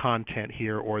emotive content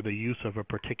here or the use of a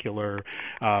particular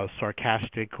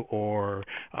sarcastic or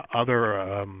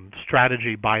other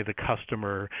strategy by the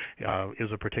customer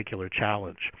is a particular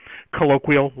challenge.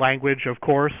 Colloquial language, of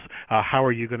course. How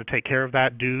are you going to take care of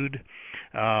that, dude?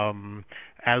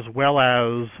 As well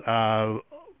as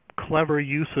clever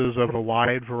uses of a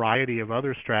wide variety of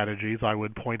other strategies. I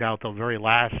would point out the very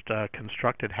last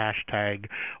constructed hashtag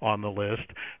on the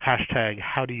list, hashtag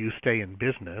how do you stay in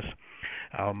business.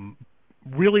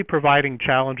 Really providing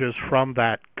challenges from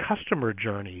that customer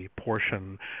journey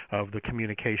portion of the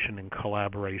communication and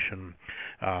collaboration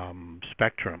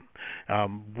spectrum.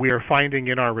 We are finding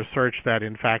in our research that,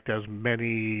 in fact, as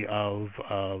many of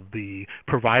the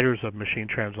providers of machine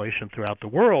translation throughout the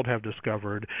world have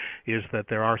discovered, is that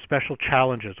there are special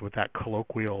challenges with that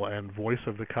colloquial and voice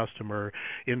of the customer,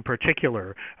 in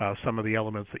particular, some of the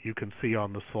elements that you can see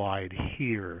on the slide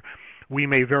here. We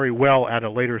may very well at a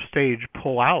later stage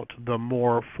pull out the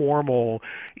more formal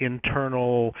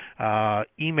internal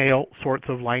email sorts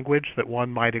of language that one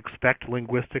might expect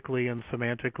linguistically and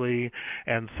semantically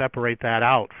and separate that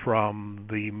out from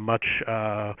the much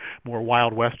more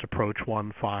Wild West approach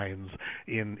one finds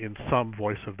in some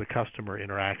voice of the customer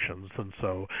interactions. And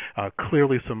so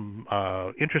clearly some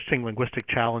interesting linguistic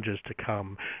challenges to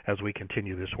come as we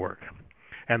continue this work.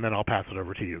 And then I'll pass it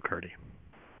over to you, Kirti.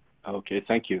 Okay,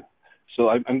 thank you. So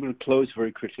I'm going to close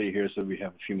very quickly here so we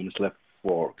have a few minutes left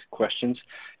for questions,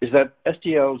 is that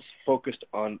SDL's focused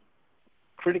on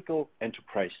critical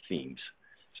enterprise themes.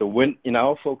 So when in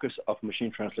our focus of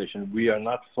machine translation, we are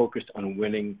not focused on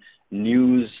winning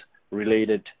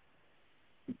news-related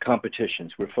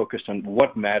competitions. We're focused on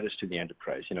what matters to the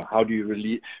enterprise. You know, how do you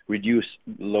really reduce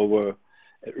the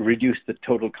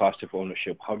total cost of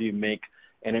ownership? How do you make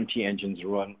NMT engines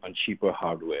run on cheaper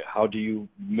hardware? How do you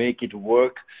make it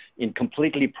work in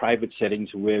completely private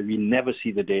settings where we never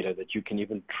see the data that you can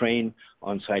even train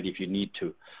on site if you need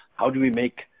to? How do we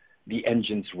make the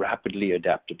engines rapidly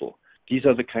adaptable? These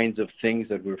are the kinds of things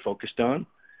that we're focused on.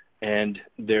 And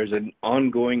there's an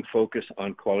ongoing focus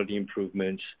on quality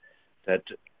improvements that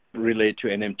relate to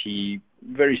NMT,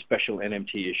 very special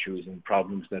NMT issues and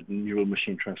problems that neural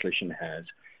machine translation has.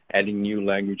 Adding new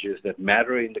languages that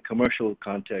matter in the commercial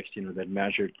context, that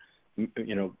measure,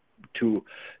 to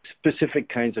specific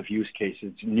kinds of use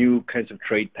cases, new kinds of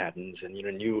trade patterns, and,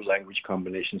 new language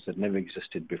combinations that never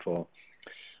existed before.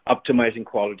 Optimizing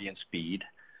quality and speed,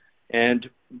 and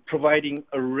providing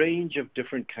a range of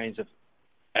different kinds of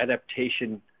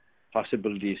adaptation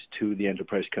possibilities to the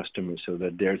enterprise customers so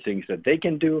that there are things that they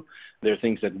can do, there are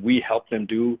things that we help them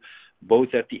do,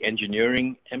 both at the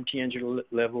engineering MT engine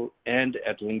level and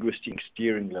at linguistic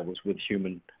steering levels with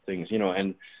human things,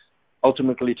 and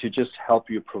ultimately to just help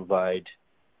you provide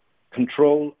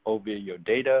control over your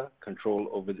data, control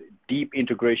over the deep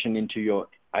integration into your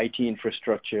IT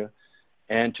infrastructure,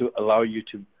 and to allow you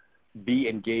to be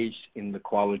engaged in the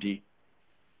quality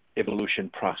evolution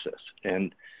process.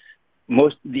 And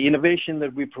the innovation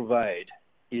that we provide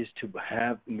is to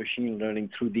have machine learning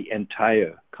through the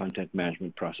entire content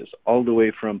management process, all the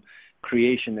way from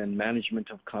creation and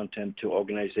management of content to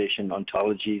organization,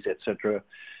 ontologies, etc.,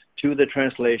 to the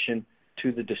translation,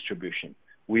 to the distribution.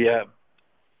 We have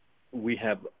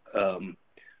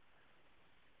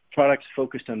products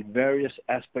focused on various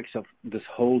aspects of this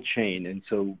whole chain, and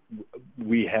so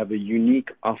we have a unique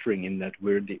offering in that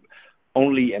we're the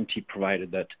only MT provider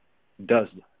that does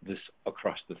this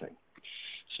across the thing.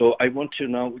 So I want to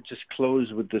now just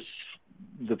close with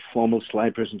the formal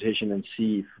slide presentation and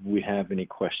see if we have any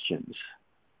questions.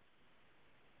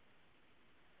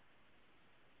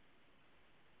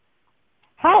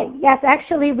 Hi. Yes,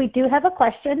 actually, we do have a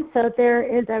question. So there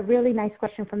is a really nice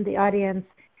question from the audience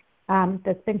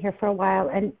that's been here for a while.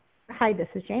 And hi, this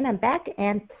is Jane. I'm back.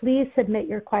 And please submit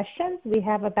your questions. We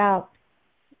have about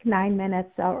 9 minutes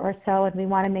or so, and we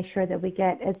want to make sure that we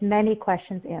get as many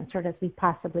questions answered as we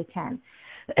possibly can.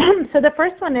 So the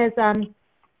first one is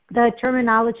the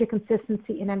terminology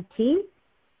consistency in MT.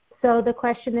 So the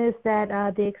question is that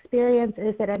the experience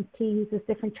is that MT uses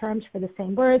different terms for the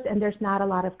same words, and there's not a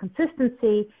lot of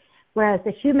consistency, whereas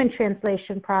the human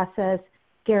translation process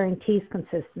guarantees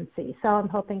consistency. So I'm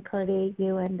hoping, Kirti,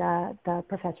 you and the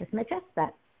professor can address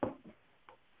that.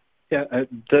 Yeah,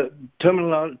 the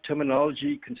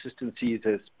terminology consistency is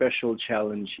a special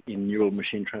challenge in neural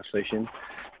machine translation.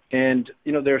 And,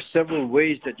 there are several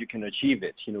ways that you can achieve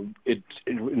it. It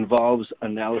involves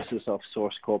analysis of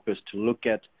source corpus to look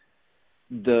at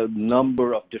the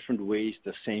number of different ways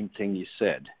the same thing is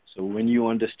said. So when you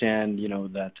understand,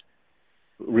 that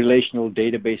relational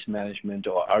database management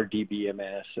or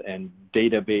RDBMS and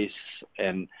database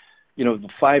and, the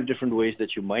 5 different ways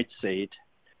that you might say it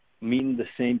mean the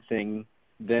same thing,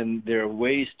 then there are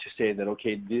ways to say that,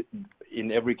 okay,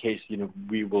 in every case,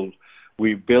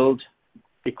 we build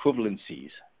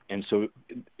equivalencies. And so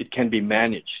it can be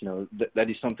managed. That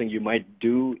is something you might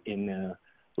do in a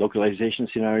localization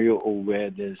scenario or where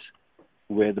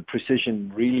the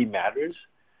precision really matters.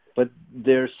 But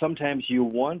there's sometimes you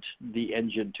want the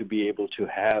engine to be able to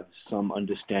have some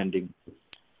understanding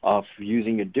of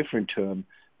using a different term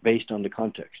based on the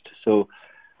context. So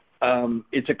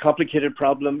it's a complicated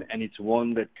problem, and it's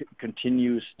one that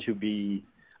continues to be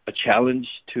a challenge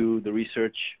to the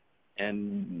research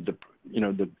and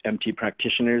the MT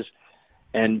practitioners.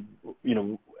 And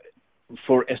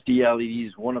for SDL, it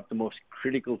is one of the most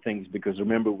critical things, because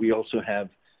remember, we also have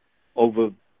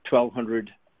over 1,200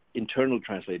 internal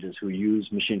translators who use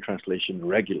machine translation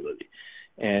regularly,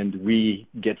 and we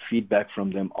get feedback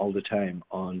from them all the time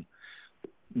on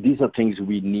these are things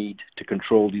we need to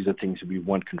control, these are things we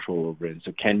want control over, and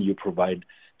so can you provide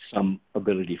some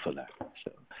ability for that?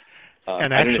 So,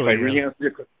 and actually, I don't know if I really answered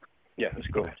your question. Yeah, let's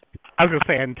go ahead. I was going to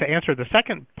say, and to answer the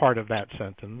second part of that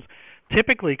sentence,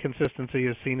 typically consistency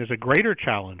is seen as a greater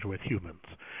challenge with humans.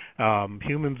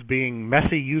 Humans being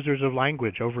messy users of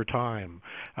language over time,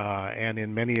 and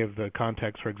in many of the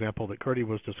contexts, for example, that Kirti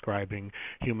was describing,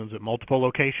 humans at multiple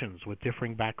locations with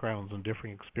differing backgrounds and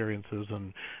differing experiences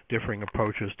and differing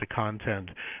approaches to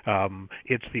content.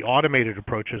 It's the automated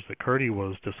approaches that Kirti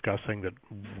was discussing that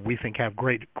we think have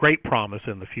great promise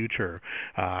in the future.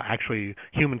 Actually,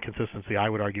 human consistency, I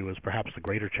would argue, is perhaps the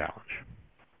greater challenge.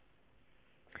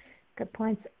 Good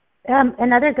points.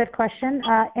 Another good question.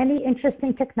 Any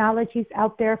interesting technologies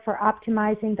out there for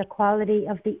optimizing the quality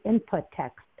of the input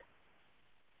text?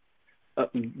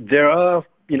 There are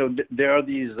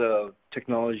these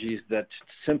technologies that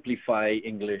simplify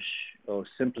English or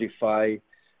simplify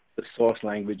the source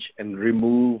language and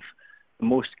remove the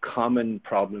most common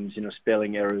problems,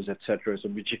 spelling errors, etc. So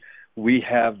which we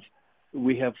have,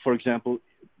 for example,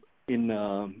 in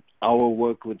our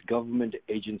work with government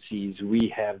agencies,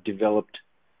 we have developed,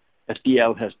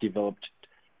 SDL has developed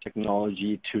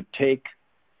technology to take,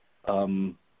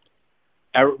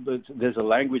 there's a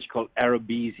language called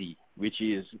Arabizi, which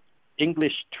is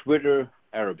English Twitter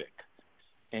Arabic.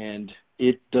 And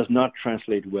it does not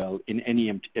translate well in any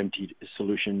MT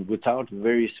solution without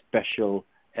very special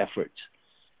efforts.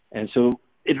 And so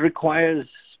it requires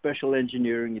special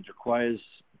engineering, it requires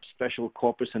special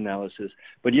corpus analysis.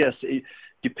 But yes,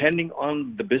 depending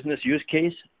on the business use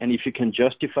case, and if you can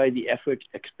justify the effort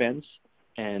expense,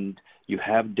 and you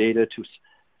have data to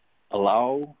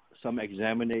allow some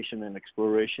examination and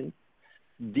exploration,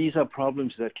 these are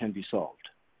problems that can be solved.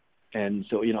 And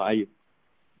so,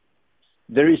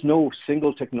 there is no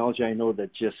single technology I know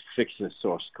that just fixes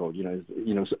source code,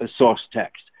 a source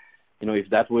text. If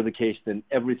that were the case, then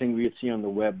everything we would see on the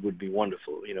web would be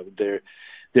wonderful.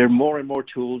 There are more and more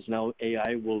tools now.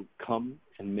 AI will come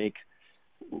and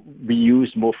be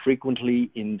used more frequently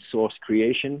in source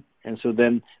creation. And so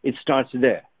then it starts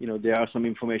there. There are some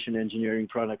information engineering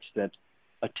products that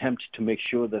attempt to make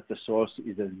sure that the source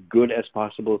is as good as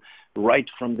possible right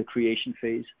from the creation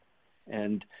phase.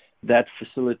 And that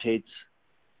facilitates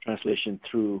translation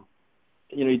through,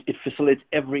 it facilitates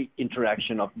every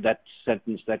interaction of that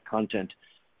sentence, that content,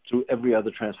 through every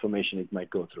other transformation it might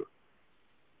go through.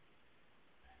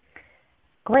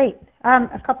 Great.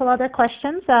 A couple other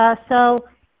questions. So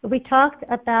we talked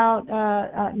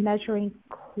about measuring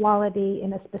quality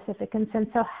in a specific instance.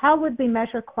 So how would we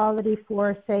measure quality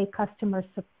for, say, customer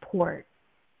support?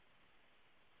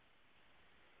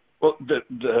 Well,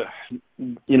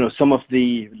 some of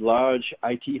the large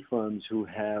IT firms who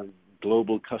have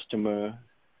global customers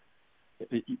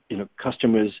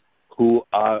who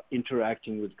are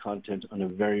interacting with content on a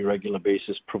very regular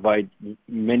basis provide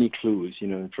many clues.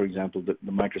 For example, the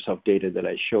Microsoft data that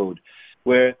I showed,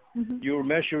 where you're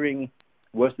measuring,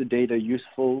 was the data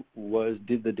useful?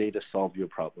 Did the data solve your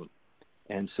problem?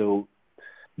 And so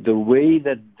the way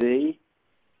that they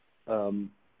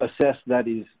assess that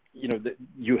is, that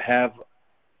you have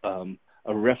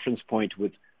a reference point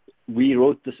with, we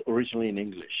wrote this originally in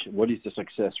English. What is the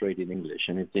success rate in English?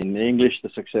 And if in English the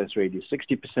success rate is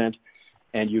 60%,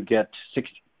 and you get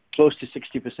close to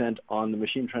 60% on the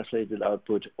machine translated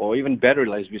output, or even better,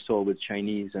 as we saw with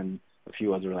Chinese and a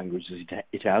few other languages,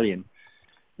 Italian,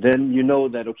 then you know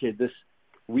that, okay,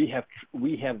 we have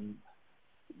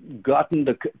gotten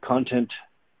the content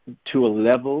to a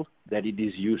level that it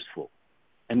is useful.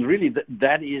 And really,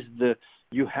 that is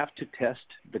you have to test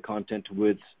the content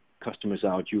with customers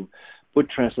out. You put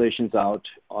translations out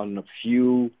on a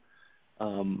few,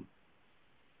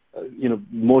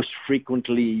 most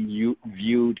frequently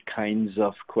viewed kinds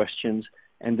of questions,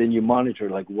 and then you monitor,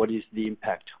 like, what is the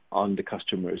impact on the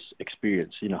customer's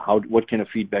experience? What kind of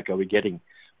feedback are we getting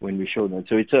when we show them?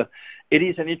 So it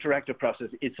is an interactive process.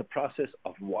 It's a process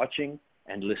of watching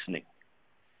and listening.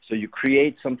 So you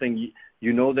create something,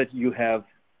 that you have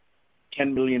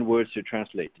 10 million words to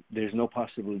translate. There's no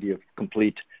possibility of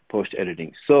complete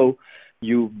post-editing. So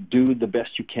you do the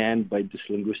best you can by this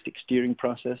linguistic steering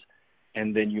process,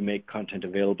 and then you make content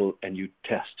available and you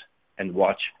test and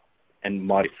watch and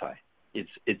modify.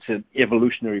 It's an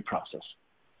evolutionary process.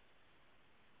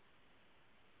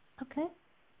 Okay.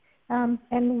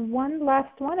 And one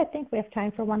last one. I think we have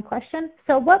time for one question.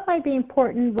 So what might be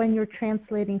important when you're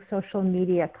translating social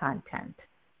media content?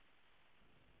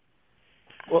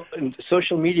 Well, in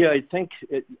social media, I think,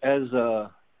 as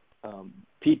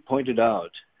Pete pointed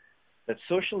out, that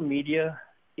social media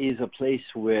is a place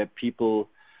where people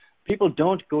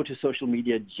don't go to social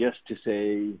media just to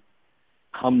say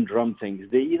humdrum things.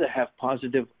 They either have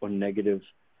positive or negative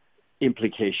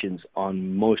implications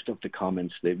on most of the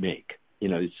comments they make.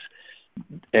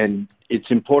 It's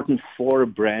important for a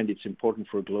brand, it's important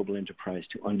for a global enterprise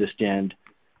to understand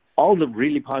all the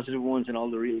really positive ones and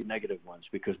all the really negative ones,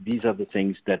 because these are the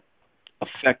things that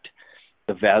affect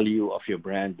the value of your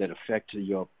brand, that affect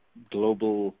your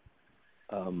global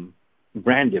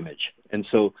brand image. And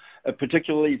so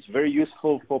particularly it's very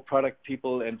useful for product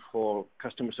people and for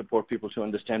customer support people to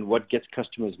understand what gets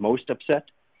customers most upset.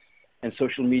 And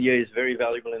social media is very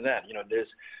valuable in that. There's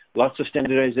lots of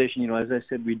standardization. As I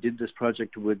said, we did this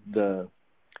project with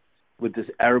this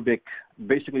Arabic,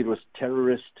 basically it was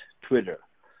terrorist Twitter.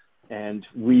 And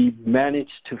we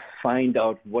managed to find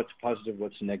out what's positive,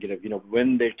 what's negative,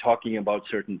 when they're talking about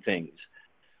certain things.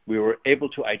 We were able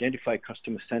to identify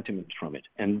customer sentiment from it.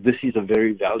 And this is a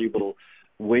very valuable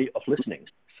way of listening.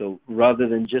 So rather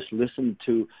than just listen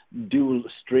to dual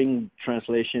string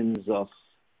translations of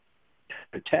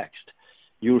a text,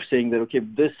 you're saying that, okay,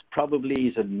 this probably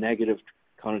is a negative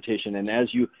connotation. And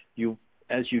after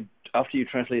you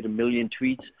translate 1 million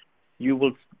tweets, you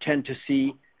will tend to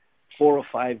see 4 or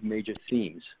 5 major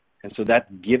themes. And so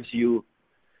that gives you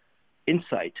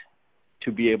insight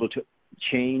to be able to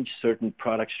change certain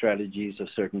product strategies or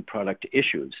certain product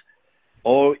issues,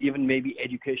 or even maybe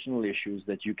educational issues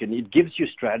that it gives you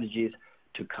strategies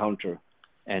to counter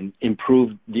and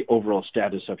improve the overall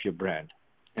status of your brand.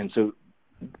 And so,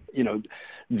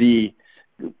 the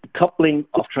coupling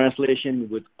of translation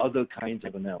with other kinds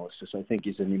of analysis, I think,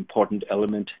 is an important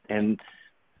element. And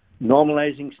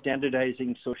normalizing,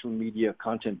 standardizing social media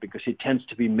content, because it tends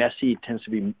to be messy, it tends to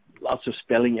be lots of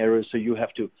spelling errors, so you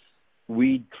have to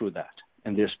weed through that.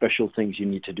 And there's special things you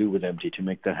need to do with MT to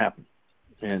make that happen.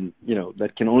 And,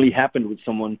 that can only happen with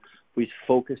someone who is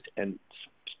focused and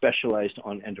specialized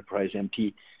on enterprise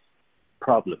MT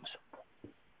problems.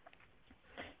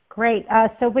 Great.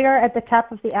 So we are at the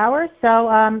top of the hour,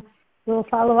 so we'll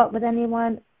follow up with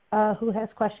anyone who has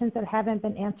questions that haven't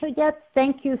been answered yet.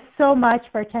 Thank you so much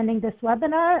for attending this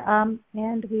webinar,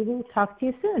 and we will talk to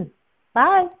you soon.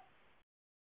 Bye.